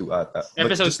episode 2 ata. But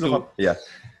Episode just look 2. up, yeah.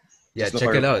 Yeah, Just look check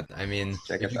our- it out. I mean,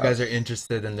 check if it you guys out. are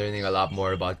interested in learning a lot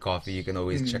more about coffee, you can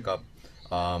always check up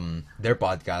their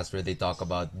podcast where they talk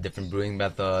about different brewing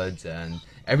methods and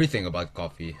everything about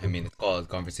coffee. I mean, it's called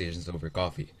Conversations Over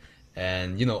Coffee.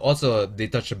 And, also they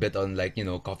touch a bit on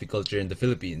coffee culture in the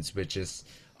Philippines, which is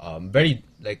very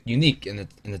unique in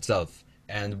itself.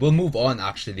 And we'll move on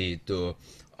actually to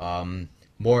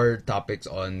more topics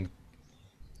on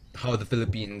how the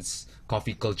Philippines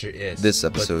coffee culture is. This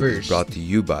But episode is first, brought to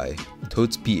you by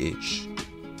Toats PH.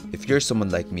 If you're someone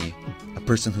like me, a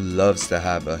person who loves to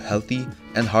have a healthy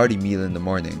and hearty meal in the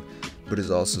morning, but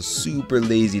is also super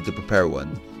lazy to prepare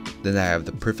one, then I have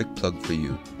the perfect plug for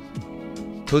you.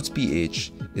 Toats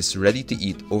PH is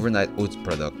ready-to-eat overnight oats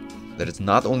product that is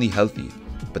not only healthy,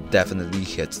 but definitely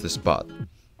hits the spot.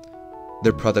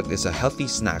 Their product is a healthy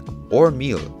snack or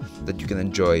meal that you can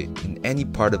enjoy in any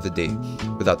part of the day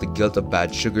without the guilt of bad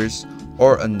sugars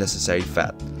or unnecessary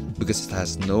fat because it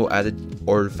has no added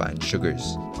or refined sugars.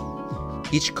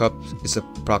 Each cup is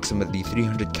approximately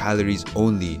 300 calories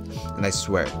only, and I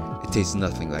swear, it tastes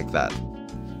nothing like that.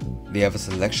 They have a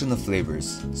selection of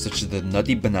flavors such as the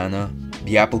nutty banana,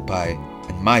 the apple pie,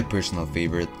 and my personal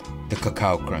favorite, the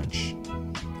cacao crunch.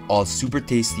 All super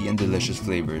tasty and delicious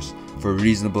flavors for a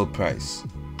reasonable price.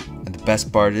 And the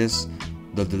best part is,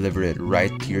 they'll deliver it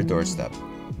right to your doorstep.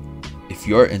 If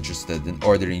you're interested in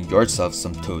ordering yourself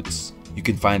some Toats, you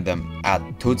can find them at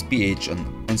ToatsPH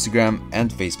on Instagram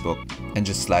and Facebook and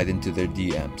just slide into their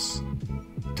DMs.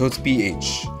 Toats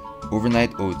PH,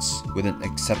 overnight oats with an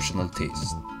exceptional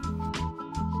taste.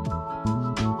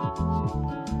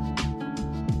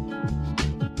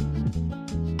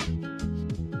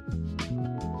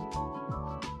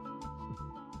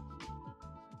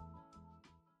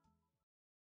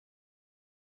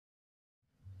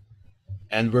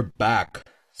 and we're back.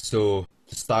 So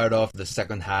to start off the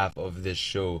second half of this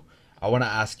show, I want to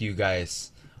ask you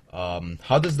guys,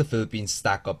 how does the Philippines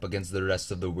stack up against the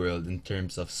rest of the world in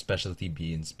terms of specialty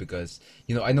beans? Because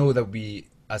I know that we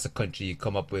as a country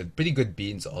come up with pretty good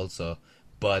beans also,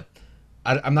 but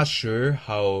I'm not sure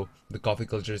how the coffee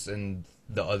cultures in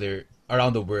the other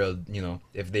around the world,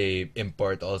 if they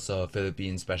import also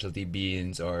Philippine specialty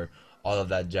beans or all of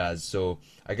that jazz. So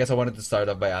I guess I wanted to start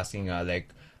off by asking,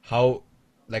 how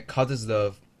how does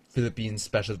the Philippine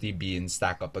specialty bean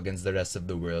stack up against the rest of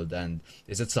the world, and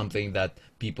is it something that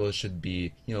people should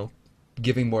be,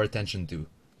 giving more attention to?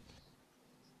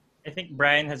 I think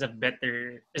Brian is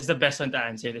the best one to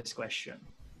answer this question.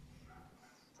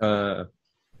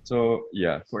 So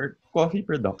yeah, for coffee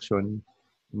production,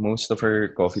 most of our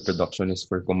coffee production is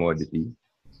for commodity.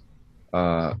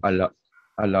 Uh, a lot,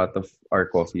 a lot of our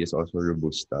coffee is also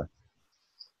robusta.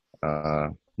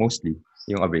 Mostly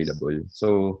yung available.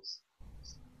 So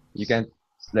you can't,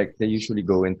 like, they usually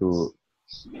go into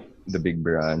the big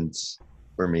brands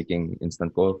for making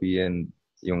instant coffee and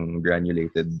yung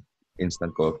granulated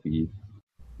instant coffee,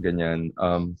 ganyan.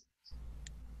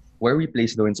 Where we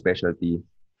place though in specialty,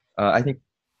 I think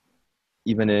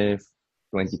even if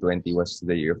 2020 was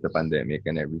the year of the pandemic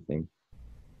and everything,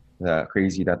 the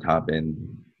crazy that happened,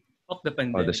 Fuck the all the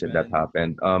pandemic, shit man. that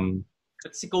happened.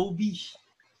 That's si Kobe.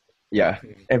 Yeah,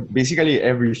 basically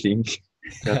everything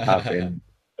that happened.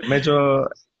 Medyo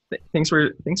things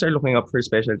are looking up for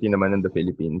specialty naman in the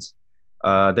Philippines.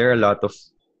 There are a lot of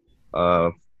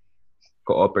uh,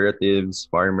 cooperatives,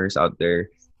 farmers out there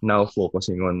now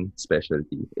focusing on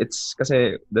specialty. It's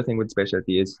kasi the thing with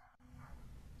specialty is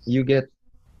you get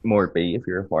more pay if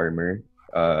you're a farmer,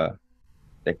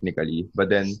 technically, but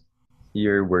then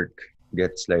your work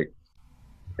gets like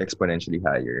exponentially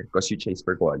higher because you chase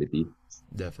for quality.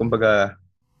 Definitely. Kumbaga,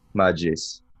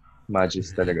 Magis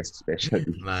talaga sa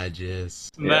specialty.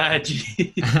 Magis.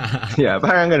 Magic. Yeah,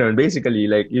 parang ganun. Basically,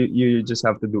 like, you just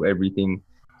have to do everything.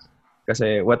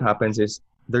 Kasi what happens is,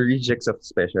 the rejects of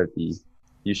specialty,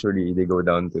 usually, they go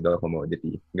down to the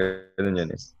commodity. Ganun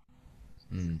yun eh.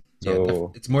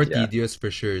 So, it's more yeah. tedious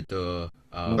for sure to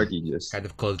More tedious. kind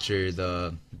of culture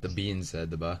the beans,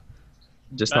 diba?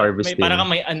 Just harvesting. Parang kang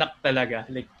may anak talaga.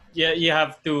 Like, you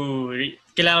have to,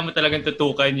 kailangan mo talagang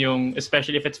tutukan yung,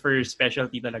 especially if it's for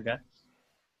specialty talaga.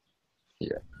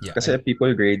 Yeah. Kasi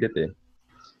people grade it eh.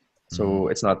 So,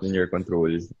 it's not in your control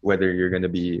whether your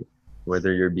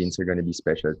beans are gonna be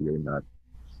specialty or not.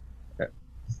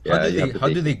 How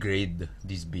do they grade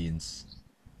these beans?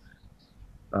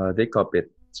 They cup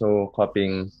it. So,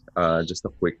 cupping, just a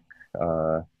quick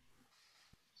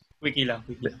Quickie lang.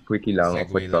 quickie lang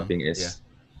of what Segue lang. cupping is.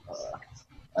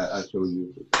 I'll show you.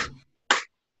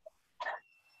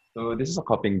 So this is a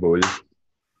cupping bowl.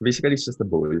 Basically, it's just a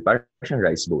bowl. Parang siyang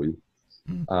rice bowl.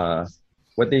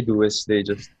 What they do is they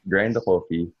just grind the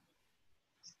coffee,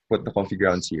 put the coffee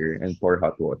grounds here, and pour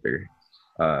hot water.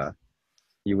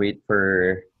 You wait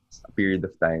for a period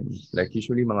of time, like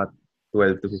usually mga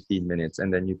 12 to 15 minutes, and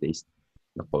then you taste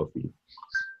the coffee.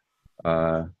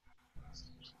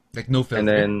 Like no filter. And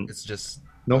then it's just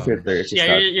no filter. It's just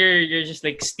Yeah, that. you're just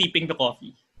like steeping the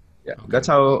coffee. Yeah, Okay.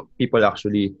 that's how people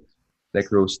actually,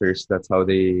 like roasters, that's how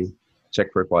they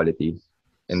check for quality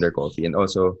in their coffee. And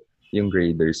also, yung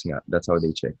graders nga, that's how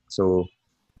they check. So,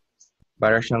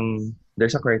 para siyang,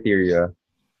 there's a criteria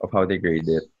of how they grade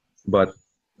it. But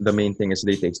the main thing is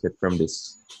they taste it from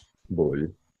this bowl.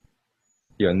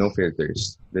 Yeah, no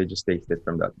filters. They just taste it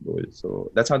from that bowl. So,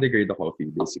 that's how they grade the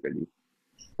coffee, basically.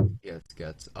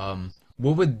 gets.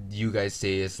 What would you guys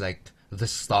say is like the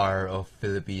star of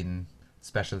Philippine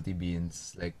specialty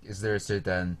beans? Like, is there a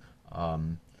certain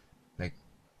like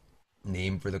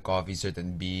name for the coffee,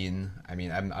 certain bean? I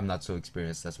mean, I'm not so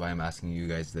experienced. That's why I'm asking you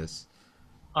guys this.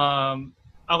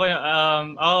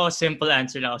 Ako simple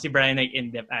answer lang. Si Brian like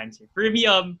in-depth answer. For me,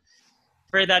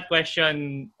 for that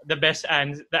question,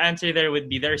 the answer there would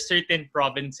be there are certain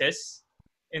provinces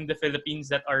in the Philippines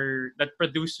that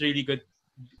produce really good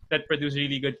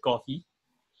coffee.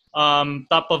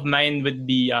 Top of mind would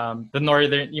be the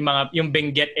northern yung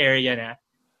Benguet area na.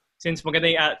 Since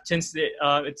maganda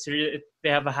they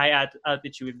have a high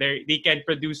altitude, they can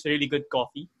produce really good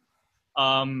coffee.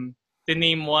 To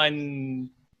name one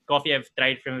coffee I've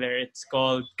tried from there, it's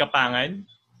called Kapangan.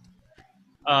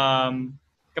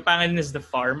 Kapangan is the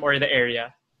farm or the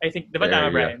area. I think, diba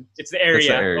tama, Brian? It's the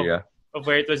area, of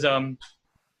where it was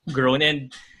grown.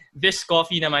 And this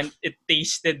coffee naman, it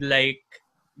tasted like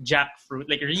jackfruit,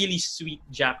 like really sweet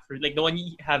jackfruit, like the one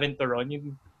you have in Toron,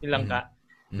 yung langka.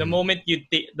 The moment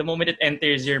it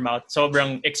enters your mouth,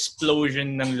 sobrang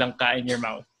explosion ng langka in your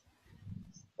mouth.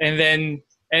 And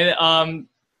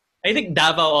I think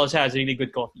Davao also has really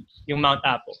good coffee, yung Mount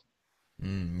Apo.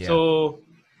 Yeah. So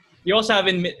you also have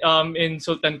in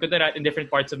Sultan Kudarat in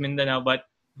different parts of Mindanao, but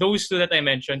those two that I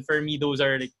mentioned, for me, those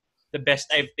are like the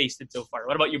best I've tasted so far.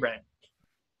 What about you, Brian?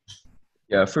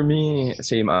 Yeah, for me,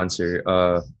 same answer.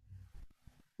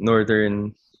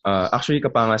 Northern, actually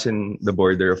Kapangas in the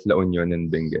border of La Union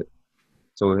and Benguet.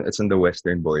 So it's on the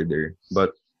western border.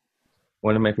 But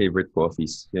one of my favorite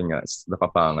coffees, yun nga, it's the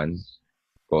Kapangan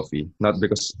coffee. Not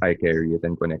because I carry it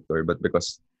and connector, but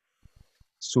because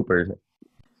super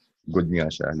good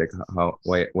nga siya. Like how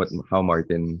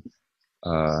Martin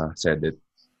said it.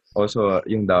 Also,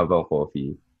 yung Davao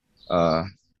coffee,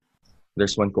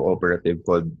 there's one cooperative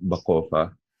called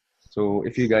Bacofa. So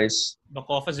if you guys...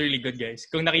 Bacofa is really good, guys.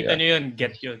 Kung nakita nyo yun,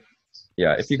 get yun.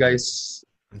 Yeah, if you guys...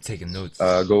 I'm taking notes.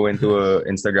 Go into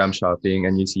Instagram shopping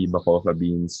and you see Bacofa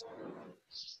beans,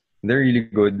 they're really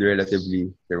good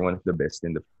relatively. They're one of the best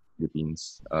in the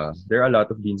Philippines. There are a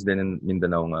lot of beans din in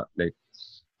Mindanao nga. Like,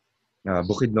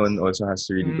 Bukidnon also has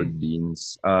really good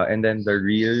beans. And then the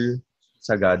real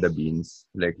Sagada beans,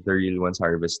 like the real ones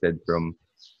harvested from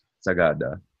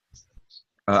Sagada.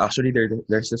 Actually,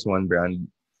 there's this one brand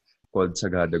called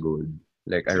Sagada Gold.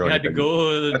 Like, Sagada ironically.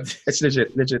 Gold. But it's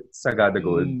legit Sagada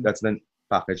Gold. Mm. That's the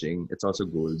packaging. It's also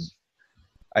gold.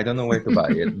 I don't know where to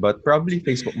buy it, but probably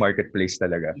Facebook Marketplace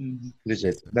talaga.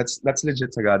 Legit. That's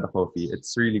legit Sagada coffee.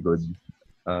 It's really good.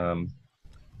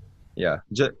 Yeah.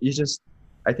 You just,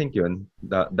 I think yun,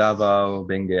 Davao,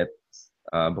 Benguet,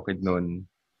 Bukidnon,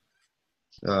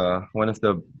 one of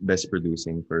the best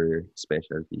producing for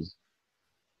specialty.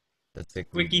 That's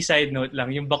it. Quickie side note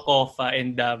lang, yung Bacofa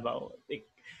in Davao. Like,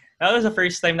 that was the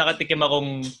first time nakatikim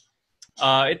akong,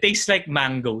 it tastes like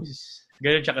mangoes.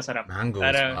 Ganun siya kasarap.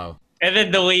 Mangoes, wow. And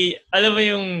then the way, alam mo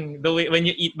yung, the way, when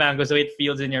you eat mangoes, the way it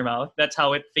feels in your mouth, that's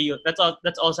how it feels. That's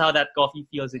also how that coffee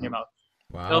feels in your mouth.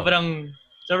 Wow.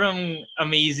 Sobrang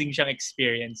amazing siyang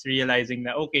experience, realizing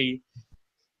that, okay,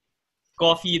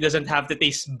 coffee doesn't have to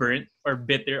taste burnt or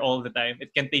bitter all the time.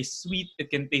 It can taste sweet, it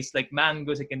can taste like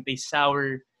mangoes, it can taste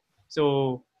sour.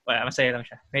 So, masaya lang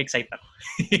siya. May-excite ako.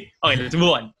 Okay, let's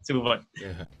move on.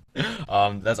 Yeah.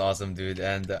 That's awesome, dude.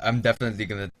 And I'm definitely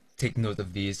gonna take note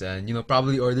of these and, you know,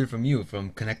 probably order from you,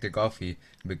 from Connector Coffee,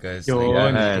 because like, you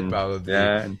could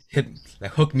probably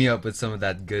hook me up with some of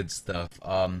that good stuff.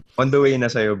 On the way na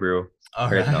sa'yo, bro.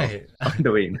 Alright. Now. On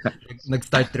the way na.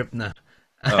 Nag-start trip na.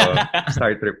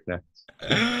 Start trip na.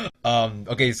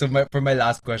 Okay, so for my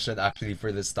last question, actually,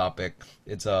 for this topic,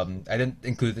 it's I didn't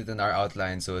include it in our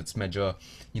outline, so it's medyo,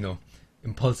 you know,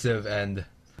 impulsive and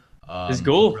let's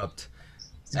go. abrupt.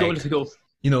 Let's go.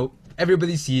 You know,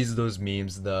 everybody sees those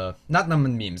memes, not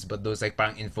naman memes, but those like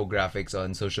parang infographics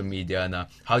on social media na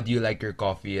how do you like your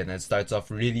coffee, and it starts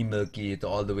off really milky to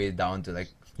all the way down to like,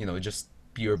 you know, just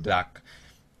pure black.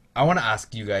 I want to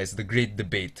ask you guys the great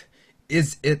debate.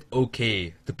 Is it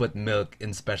okay to put milk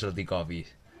in specialty coffee?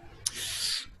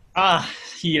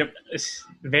 Hirap.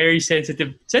 Very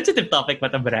sensitive topic ba,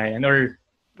 Brian? Or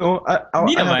no, I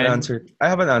have an answer. I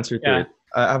have an answer to it.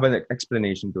 I have an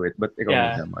explanation to it, but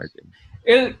ikaw na, Martin.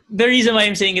 The reason why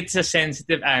I'm saying it's a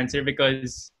sensitive answer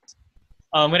because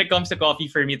when it comes to coffee,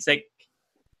 for me, it's like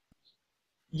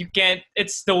you can't.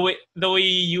 It's the way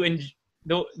you enjoy.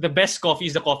 The best coffee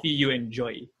is the coffee you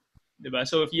enjoy. Diba?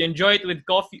 So if you enjoy it with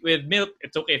coffee, with milk,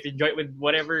 it's okay. If you enjoy it with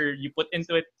whatever you put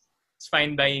into it, it's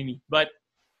fine by me. But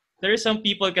there are some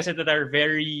people kasi that are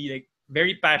very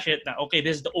passionate na, okay,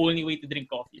 this is the only way to drink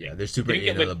coffee. Yeah, they're super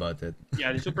anal about it. Yeah,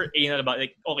 they're super anal about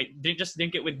it. Like, okay, just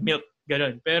drink it with milk.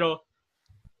 Ganun. Pero,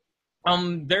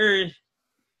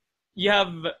 you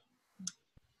have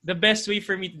the best way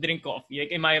for me to drink coffee, like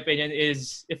in my opinion,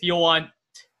 is if you want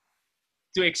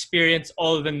to experience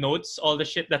all the notes, all the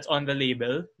shit that's on the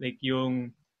label, like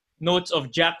yung notes of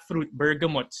jackfruit,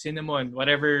 bergamot, cinnamon,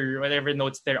 whatever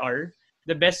notes there are.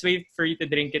 The best way for you to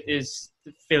drink it is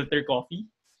filter coffee.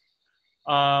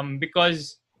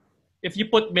 Because if you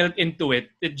put milk into it,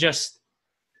 it just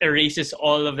erases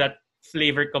all of that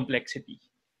flavor complexity.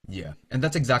 Yeah, and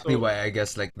that's exactly why I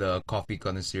guess like the coffee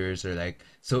connoisseurs are like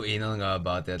so anal nga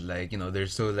about it. Like, you know, they're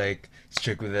so like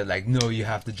strict with it. Like, no, you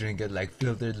have to drink it like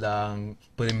filtered lang.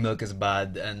 Putting milk is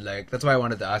bad, and like that's why I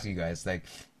wanted to ask you guys, like,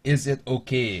 is it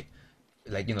okay?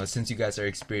 Like, you know, since you guys are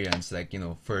experienced, like, you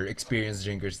know, for experienced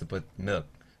drinkers to put milk,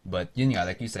 but yun nga,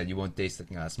 like you said, you won't taste it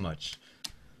nga as much.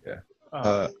 Yeah.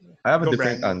 I have a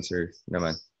different answer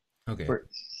naman. Okay.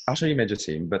 Actually, medyo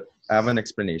same, but I have an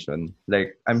explanation.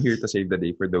 Like, I'm here to save the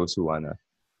day for those who wanna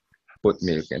put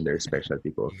milk in their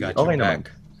specialty coffee. You got your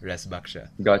back. Rest back siya.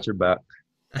 Got your back.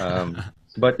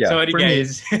 But yeah, sorry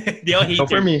guys.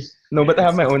 For me, no, but I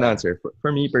have my own answer.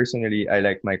 For me personally, I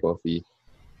like my coffee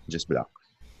just black,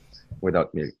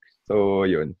 without milk. So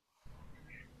yun.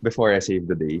 Before I save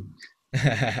the day,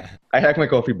 I like my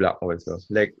coffee black also.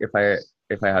 Like if I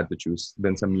had to choose,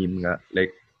 dun sa meme nga,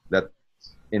 like that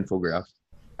infograph,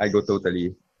 I go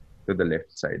totally to the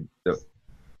left side, the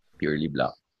purely black.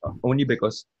 Only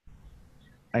because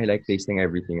I like tasting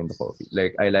everything in the coffee.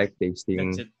 Like I like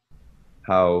tasting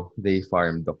how they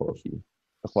farm the coffee,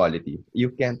 the quality.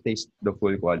 You can't taste the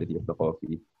full quality of the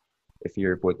coffee if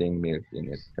you're putting milk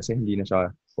in it. Kasi hindi na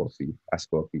siya coffee as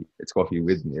coffee. It's coffee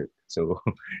with milk. So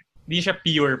hindi siya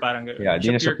pure, parang yeah,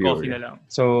 hindi na siya pure. Coffee na lang.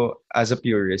 So as a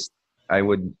purist, I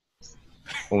would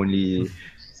only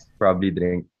probably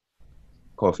drink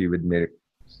coffee with milk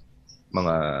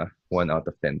mga 1 out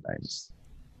of 10 times.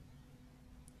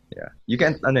 Yeah. You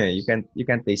can't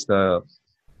taste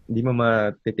hindi mo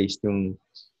ma-taste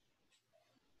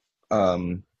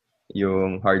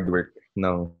yung hard work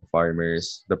ng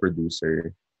farmers, the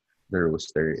producer. the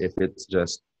roaster if it's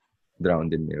just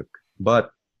drowned in milk.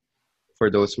 But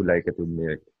for those who like it with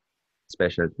milk,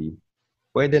 specialty,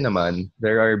 pwede naman.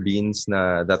 There are beans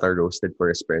that are roasted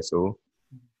for espresso,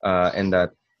 and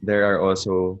that there are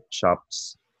also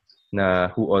shops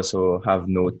who also have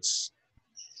notes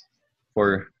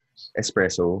for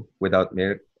espresso without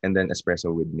milk and then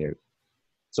espresso with milk.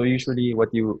 So usually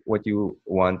what you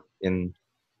want in,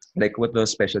 like, what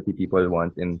those specialty people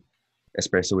want in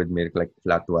espresso with milk, like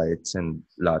flat whites and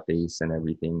lattes and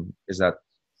everything, is that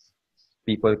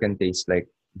people can taste like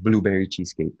blueberry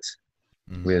cheesecakes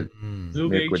with milk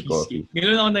Blueberry with coffee. cheesecake.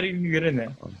 Ngayon ako narinig rin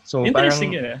eh. So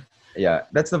Interesting parang, yun eh. yeah,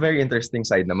 that's the very interesting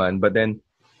side naman. But then,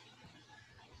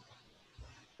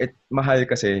 mahal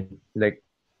kasi, like,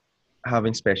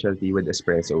 having specialty with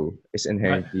espresso is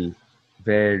inherently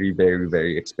very, very,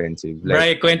 very expensive. Bri,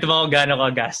 Like, kwento mo kung gaano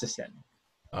ka gastos yan.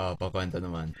 Pakwento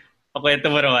naman. Pakwento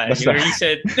mo naman. Basta. Yung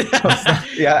recent,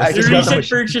 yeah, I yung just got the recent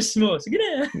machine. purchase mo. Sige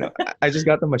na. No, I just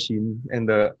got the machine and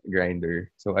the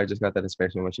grinder. So I just got that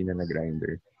espresso machine and a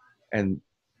grinder, and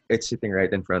it's sitting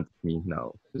right in front of me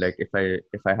now. Like, if I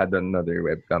had another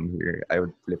webcam here, I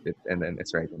would flip it, and then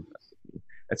it's right in front of me.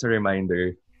 It's a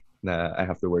reminder na I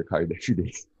have to work hard every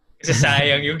day. Kasi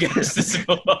sayang yung gastos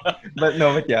mo. But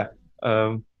yeah,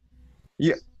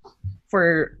 yeah,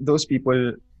 for those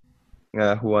people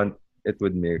who want it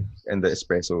with milk and the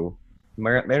espresso,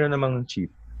 meron namang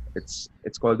cheap.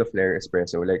 It's called the Flare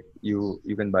Espresso. Like, you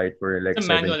can buy it for like It's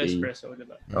a manual 7K. espresso,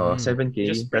 diba? 7K.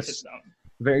 Just press That's it down.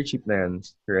 very cheap na yan,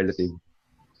 relative.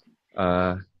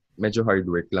 Medyo hard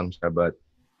work lang siya, but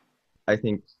I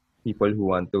think people who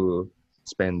want to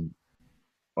spend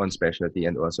on specialty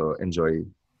and also enjoy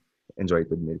it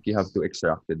with milk, you have to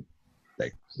extract it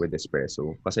like with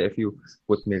espresso. Kasi if you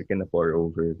put milk in a pour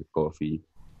over coffee,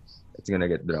 it's gonna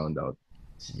get drowned out.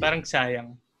 Parang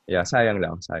sayang. Yeah, sayang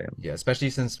lang, sayang. Yeah, especially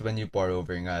since when you pour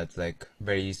over nga, it's like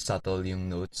very subtle yung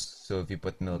notes. So if you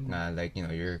put milk nga, like, you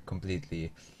know, you're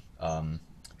completely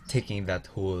taking that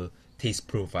whole taste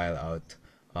profile out.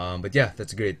 But yeah,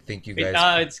 that's great. Thank you guys.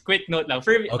 It's quick note lang.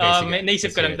 For, sige.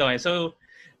 naisip ko lang to eh.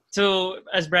 So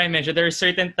as Brian mentioned, there are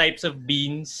certain types of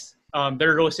beans.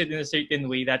 They're roasted in a certain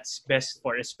way that's best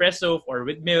for espresso, for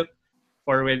with milk,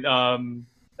 for with tawag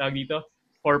dito,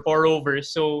 for pour over.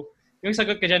 So yung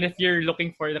sagot ko dyan, if you're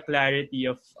looking for the clarity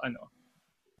of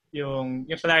yung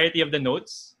clarity of the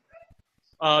notes,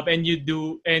 and you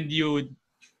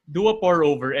do a pour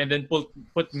over and then put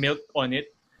milk on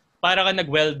it, para ka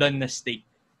nag-well done na steak.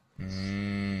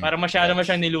 Para masyado mo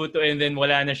siyang niluto and then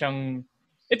wala na siyang,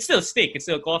 it's still steak, it's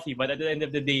still coffee, but at the end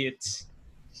of the day,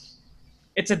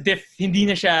 it's a hindi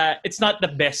na siya, it's not the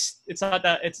best. It's not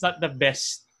at the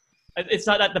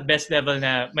best level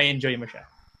na may enjoy mo siya.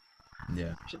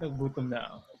 Yeah. Shit, naggutom na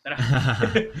ako. Tara.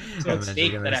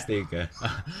 Steak.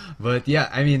 But yeah,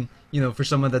 I mean, you know, for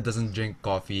someone that doesn't drink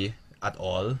coffee at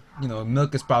all, you know,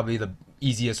 milk is probably the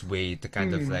easiest way to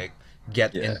kind of like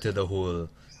get into the whole.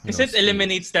 Kasi it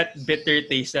eliminates that bitter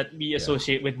taste that we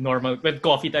associate with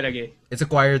coffee talaga. It's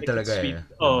acquired like talaga. Sweet.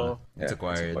 Oh. It's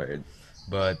acquired.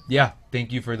 But yeah,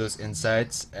 thank you for those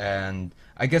insights. And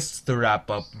I guess to wrap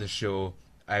up the show,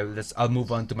 I'll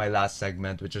move on to my last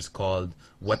segment, which is called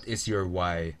 "What is your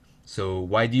why?" So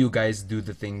why do you guys do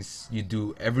the things you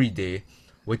do every day?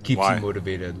 What keeps you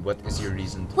motivated? What is your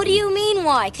reason? What do you mean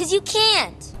why? 'Cause you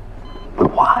can't.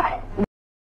 Why?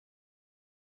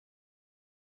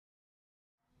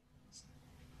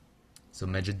 So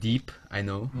medyo deep, I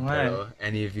know. Pero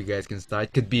any of you guys can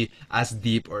start. Could be as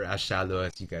deep or as shallow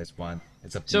as you guys want.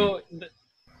 It's up to you.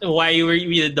 So why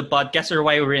we did the podcast or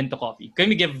why we're into coffee? Can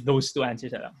we give those two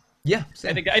answers na lang? Yeah,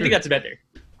 I think that's better.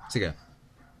 Sige.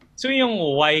 So yung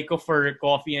why ko for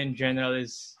coffee in general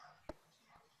is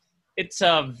it's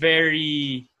a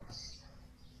very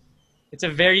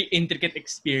intricate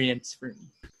experience for me.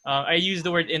 I use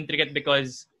the word intricate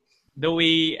because the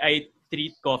way I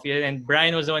treat coffee, and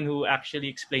Brian was the one who actually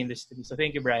explained this to me. So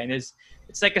thank you, Brian. It's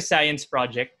like a science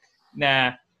project.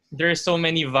 Na there are so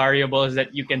many variables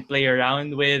that you can play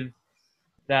around with.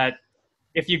 That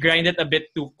if you grind it a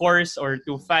bit too coarse or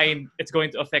too fine, it's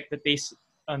going to affect the taste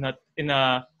in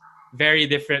a very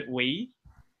different way.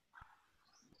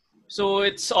 So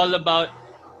it's all about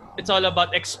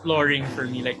exploring for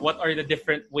me. Like, what are the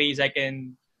different ways I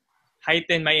can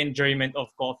heighten my enjoyment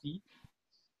of coffee,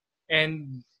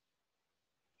 and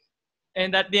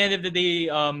at the end of the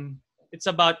day, it's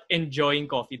about enjoying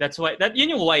coffee. That's why yun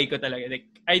yung why ko talaga. Like,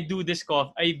 I do this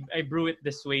coffee, I brew it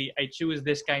this way, I choose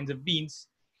this kinds of beans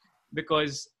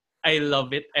because I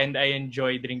love it and I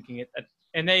enjoy drinking it,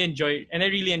 and I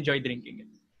really enjoy drinking it.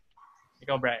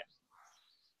 Ikaw, Brian.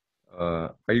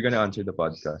 Are you gonna answer the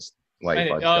podcast? why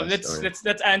podcast?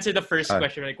 Let's answer the first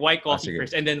question. Like, why coffee sige.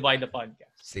 first, and then why the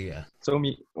podcast? Sige. So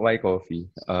why coffee?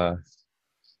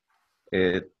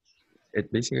 It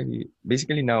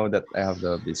basically now that I have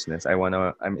the business,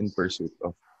 I'm in pursuit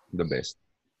of the best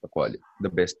quality.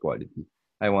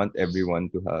 I want everyone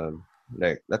to have,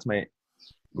 like, that's my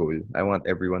goal. I want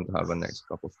everyone to have a nice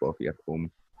cup of coffee at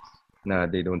home. Na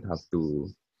they don't have to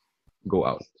go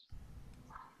out.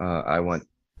 I want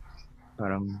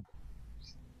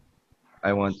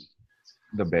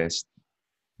the best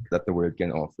that the world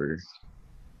can offer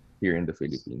here in the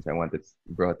Philippines. I want it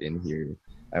brought in here.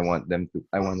 I want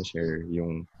to share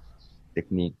yung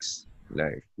techniques,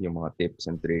 like yung mga tips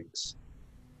and tricks.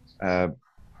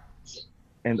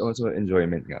 And also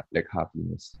enjoyment nga, like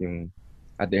happiness. Yung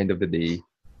at the end of the day,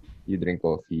 you drink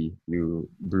coffee, you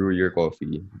brew your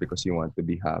coffee because you want to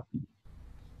be happy.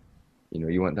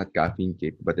 You want that caffeine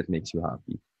kick, but it makes you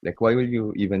happy. Like, why will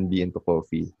you even be into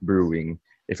coffee brewing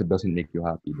if it doesn't make you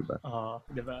happy, diba?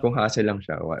 Diba? Kung hassle lang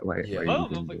siya, why are you even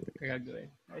doing it?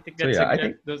 I think that's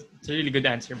a really good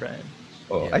answer, Brian.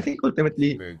 I think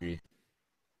ultimately, I agree.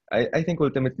 I think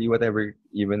ultimately, whatever,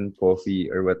 even coffee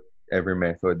or whatever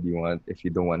method you want, if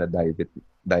you don't want to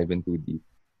dive in too deep,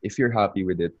 if you're happy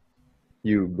with it,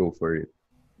 you go for it.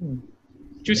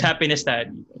 Choose happiness,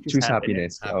 Dad. Choose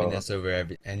happiness. Happiness over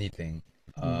anything.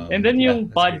 And then yung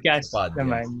podcast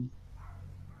naman.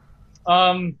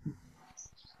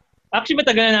 Actually,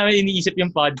 matagal na namin iniisip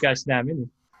yung podcast namin.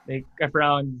 Like,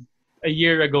 around a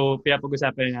year ago,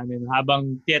 pinapag-usapan na namin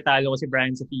habang tiyatalo ko si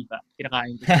Brian sa FIFA.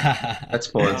 Kinakain ko. That's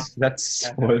false.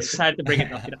 That's false. Just had to bring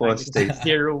it up. False statement.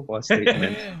 Zero. False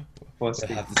statement. False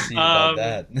We'll have statement. to see about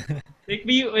that. Like,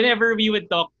 whenever we would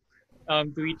talk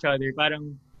to each other,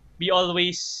 parang we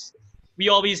always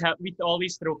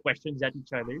throw questions at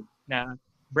each other. Na,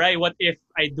 Brian, what if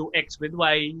I do X with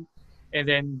Y? And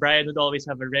then Brian would always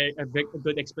have a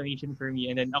good explanation for me.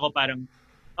 And then ako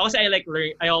I like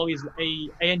learn. I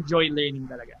enjoy learning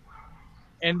talaga.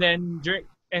 And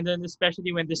then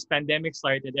especially when this pandemic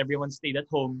started, everyone stayed at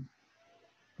home.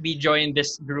 We joined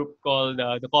this group called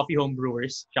the Coffee Home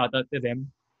Brewers. Shout out to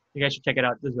them. You guys should check it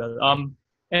out as well.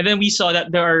 And then we saw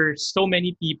that there are so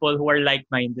many people who are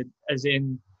like-minded, as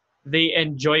in they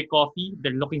enjoy coffee,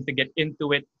 they're looking to get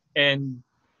into it, and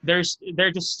there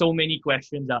are just so many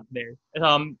questions out there.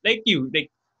 Like you, like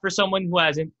for someone who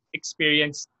hasn't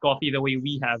experienced coffee the way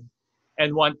we have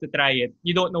and want to try it,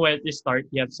 you don't know where to start.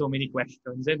 You have so many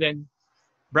questions. And then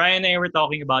Brian and I were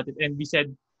talking about it, and we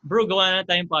said, bro, gawa na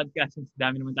tayong podcast since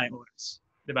dami naman tayong oras.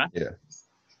 Diba? Yeah.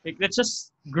 Like, let's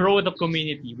just grow the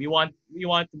community. We want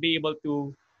to be able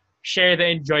to share the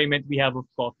enjoyment we have of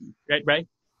coffee. Right?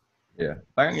 Yeah.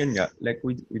 Parang yun nga. Like,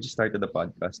 we just started the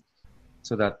podcast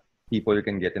so that people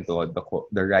can get into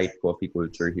the right coffee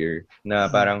culture here. Na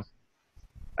parang,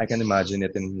 I can imagine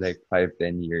it in like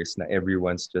 5-10 years na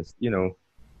everyone's just,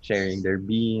 sharing their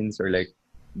beans, or like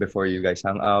before you guys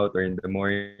hang out or in the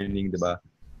morning, diba?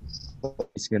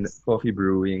 Coffee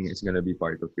brewing is gonna be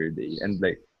part of your day. And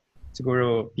like,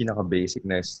 siguro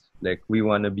pinaka-basicness, like, we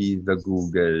wanna be the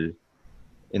Google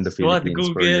in the Philippines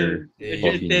for your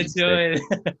coffee needs. Like,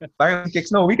 parang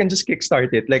we can just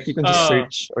kickstart it. Like, you can just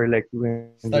search, or like,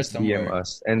 you can just DM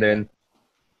us, and then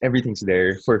everything's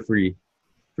there for free.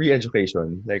 Free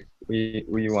education. Like, we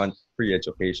want free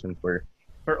education for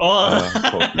all.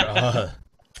 Coffee.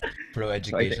 Pro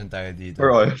education tayo dito.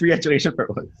 For all. Free education for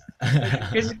all.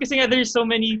 Kasi nga, there's so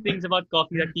many things about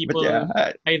coffee that people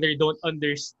either don't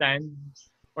understand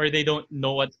or they don't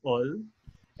know at all.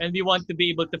 And we want to be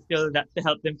able to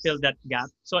help them fill that gap.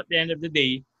 So at the end of the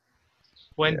day,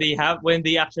 when they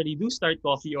actually do start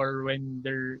coffee, or when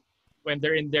they're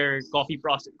in their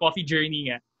coffee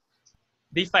journey,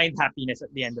 they find happiness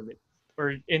at the end of it.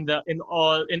 Or in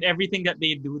everything that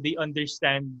they do, they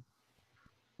understand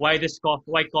why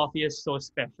coffee is so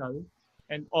special,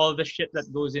 and all the shit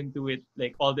that goes into it,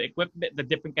 like all the equipment, the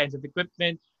different kinds of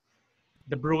equipment,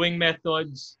 the brewing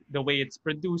methods, the way it's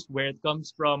produced, where it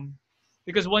comes from.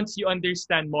 Because once you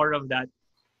understand more of that,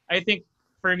 I think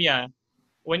for me,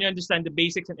 when you understand the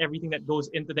basics and everything that goes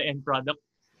into the end product,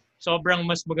 sobrang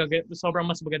mas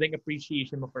magandang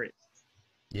appreciation mo for it.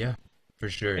 Yeah, for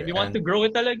sure. And you want to grow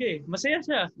it talaga eh. Masaya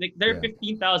siya. Like, there are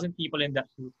 15,000 people in that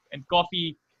group. And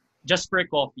coffee, just for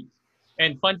coffee.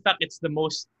 And fun fact, it's the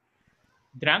most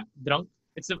drunk.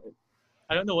 It's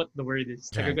I don't know what the word is.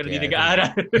 But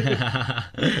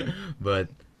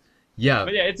yeah.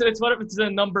 But yeah, it's the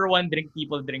number one drink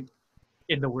people drink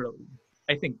in the world,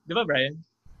 I think. Diba, Brian?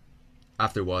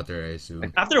 After water, I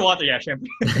assume. After water, yeah, syempre.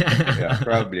 Yeah,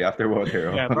 probably after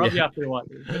water. Yeah, probably after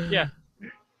water. But yeah.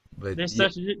 But there's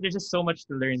just so much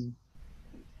to learn.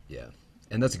 Yeah.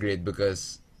 And that's great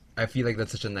because I feel like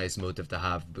that's such a nice motive to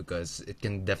have because it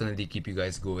can definitely keep you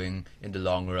guys going in the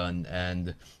long run.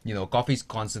 And, coffee's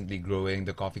constantly growing,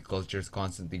 the coffee culture is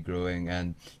constantly growing.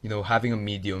 And, having a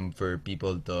medium for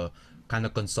people to kind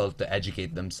of consult to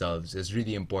educate themselves is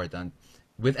really important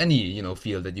with any,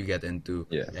 field that you get into.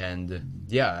 Yeah. And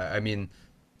yeah, I mean,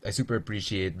 I super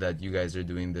appreciate that you guys are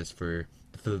doing this for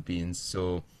the Philippines.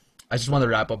 So I just want to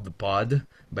wrap up the pod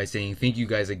by saying thank you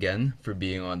guys again for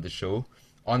being on the show.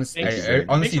 Thanks. I Thanks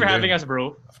honestly for having learned, us,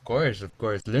 bro. of course,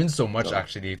 learned so much So,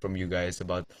 actually from you guys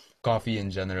about coffee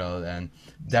in general, and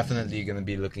definitely gonna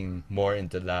be looking more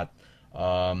into that.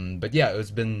 But yeah,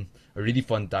 it's been a really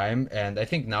fun time, and I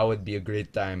think now would be a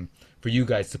great time for you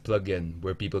guys to plug in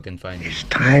where people can find you. It's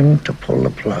time to pull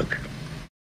the plug.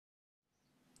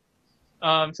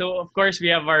 So of course we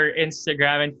have our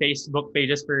Instagram and Facebook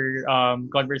pages for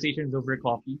Conversations Over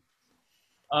Coffee.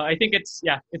 I think it's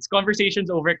Conversations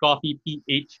Over Coffee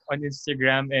PH on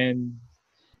Instagram and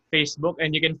Facebook,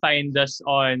 and you can find us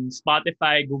on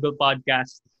Spotify, Google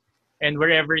Podcasts, and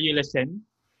wherever you listen.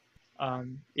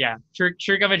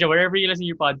 Sure kami dyan. Wherever you listen to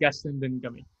your podcast, nandun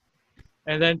kami.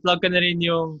 And then plug ko na rin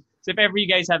yung, so if ever you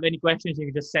guys have any questions,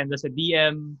 you can just send us a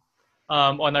DM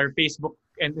on our Facebook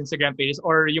and Instagram pages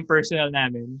or yung personal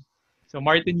namin. So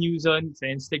Martin Yuzon sa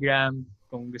Instagram.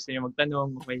 Kung gusto niyo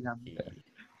magtanong, okay lang.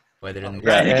 Whether in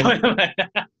yeah, Ikaw and naman.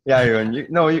 yeah,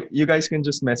 yun. You guys can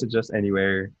just message us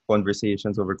anywhere.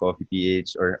 Conversations over Coffee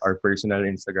PH or our personal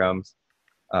Instagrams.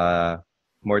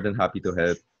 More than happy to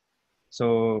help.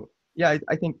 So yeah,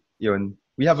 I think yun.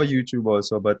 We have a YouTube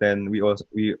also, but then we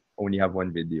only have one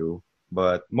video.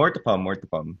 But more to come, more to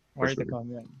come. For More to sure.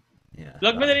 come yan. yeah,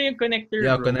 Plug mo na rin yung connector,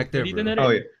 yeah, bro. connector, Dito bro. na rin.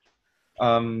 Oh yeah.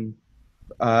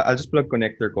 I'll just plug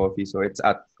Connector Coffee. So it's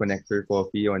at Connector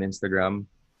Coffee on Instagram.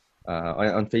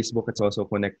 On Facebook, it's also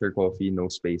Connector Coffee, no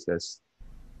spaces.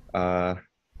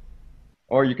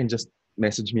 Or you can just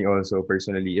message me also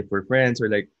personally if we're friends or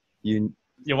like you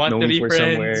You want know to me be for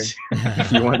friends.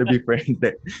 if you want to be friends.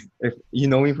 If you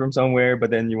know me from somewhere, but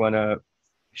then you wanna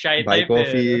Shy buy type eh.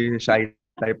 coffee, shy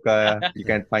type ka, you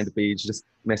can't find the page, just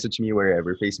message me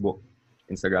wherever, Facebook,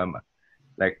 Instagram.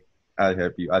 Like I'll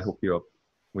help you. I'll hook you up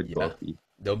with Yeah. coffee.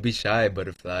 Don't be shy,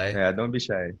 butterfly. Yeah, don't be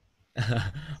shy.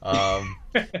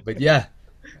 But yeah,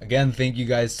 again, thank you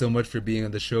guys so much for being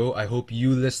on the show. I hope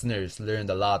you listeners learned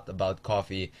a lot about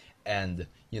coffee and,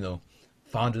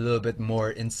 found a little bit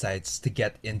more insights to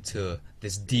get into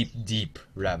this deep, deep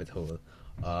rabbit hole.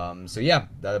 So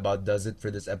yeah, that about does it for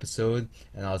this episode,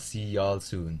 and I'll see y'all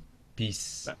soon.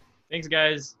 Peace. Thanks,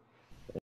 guys.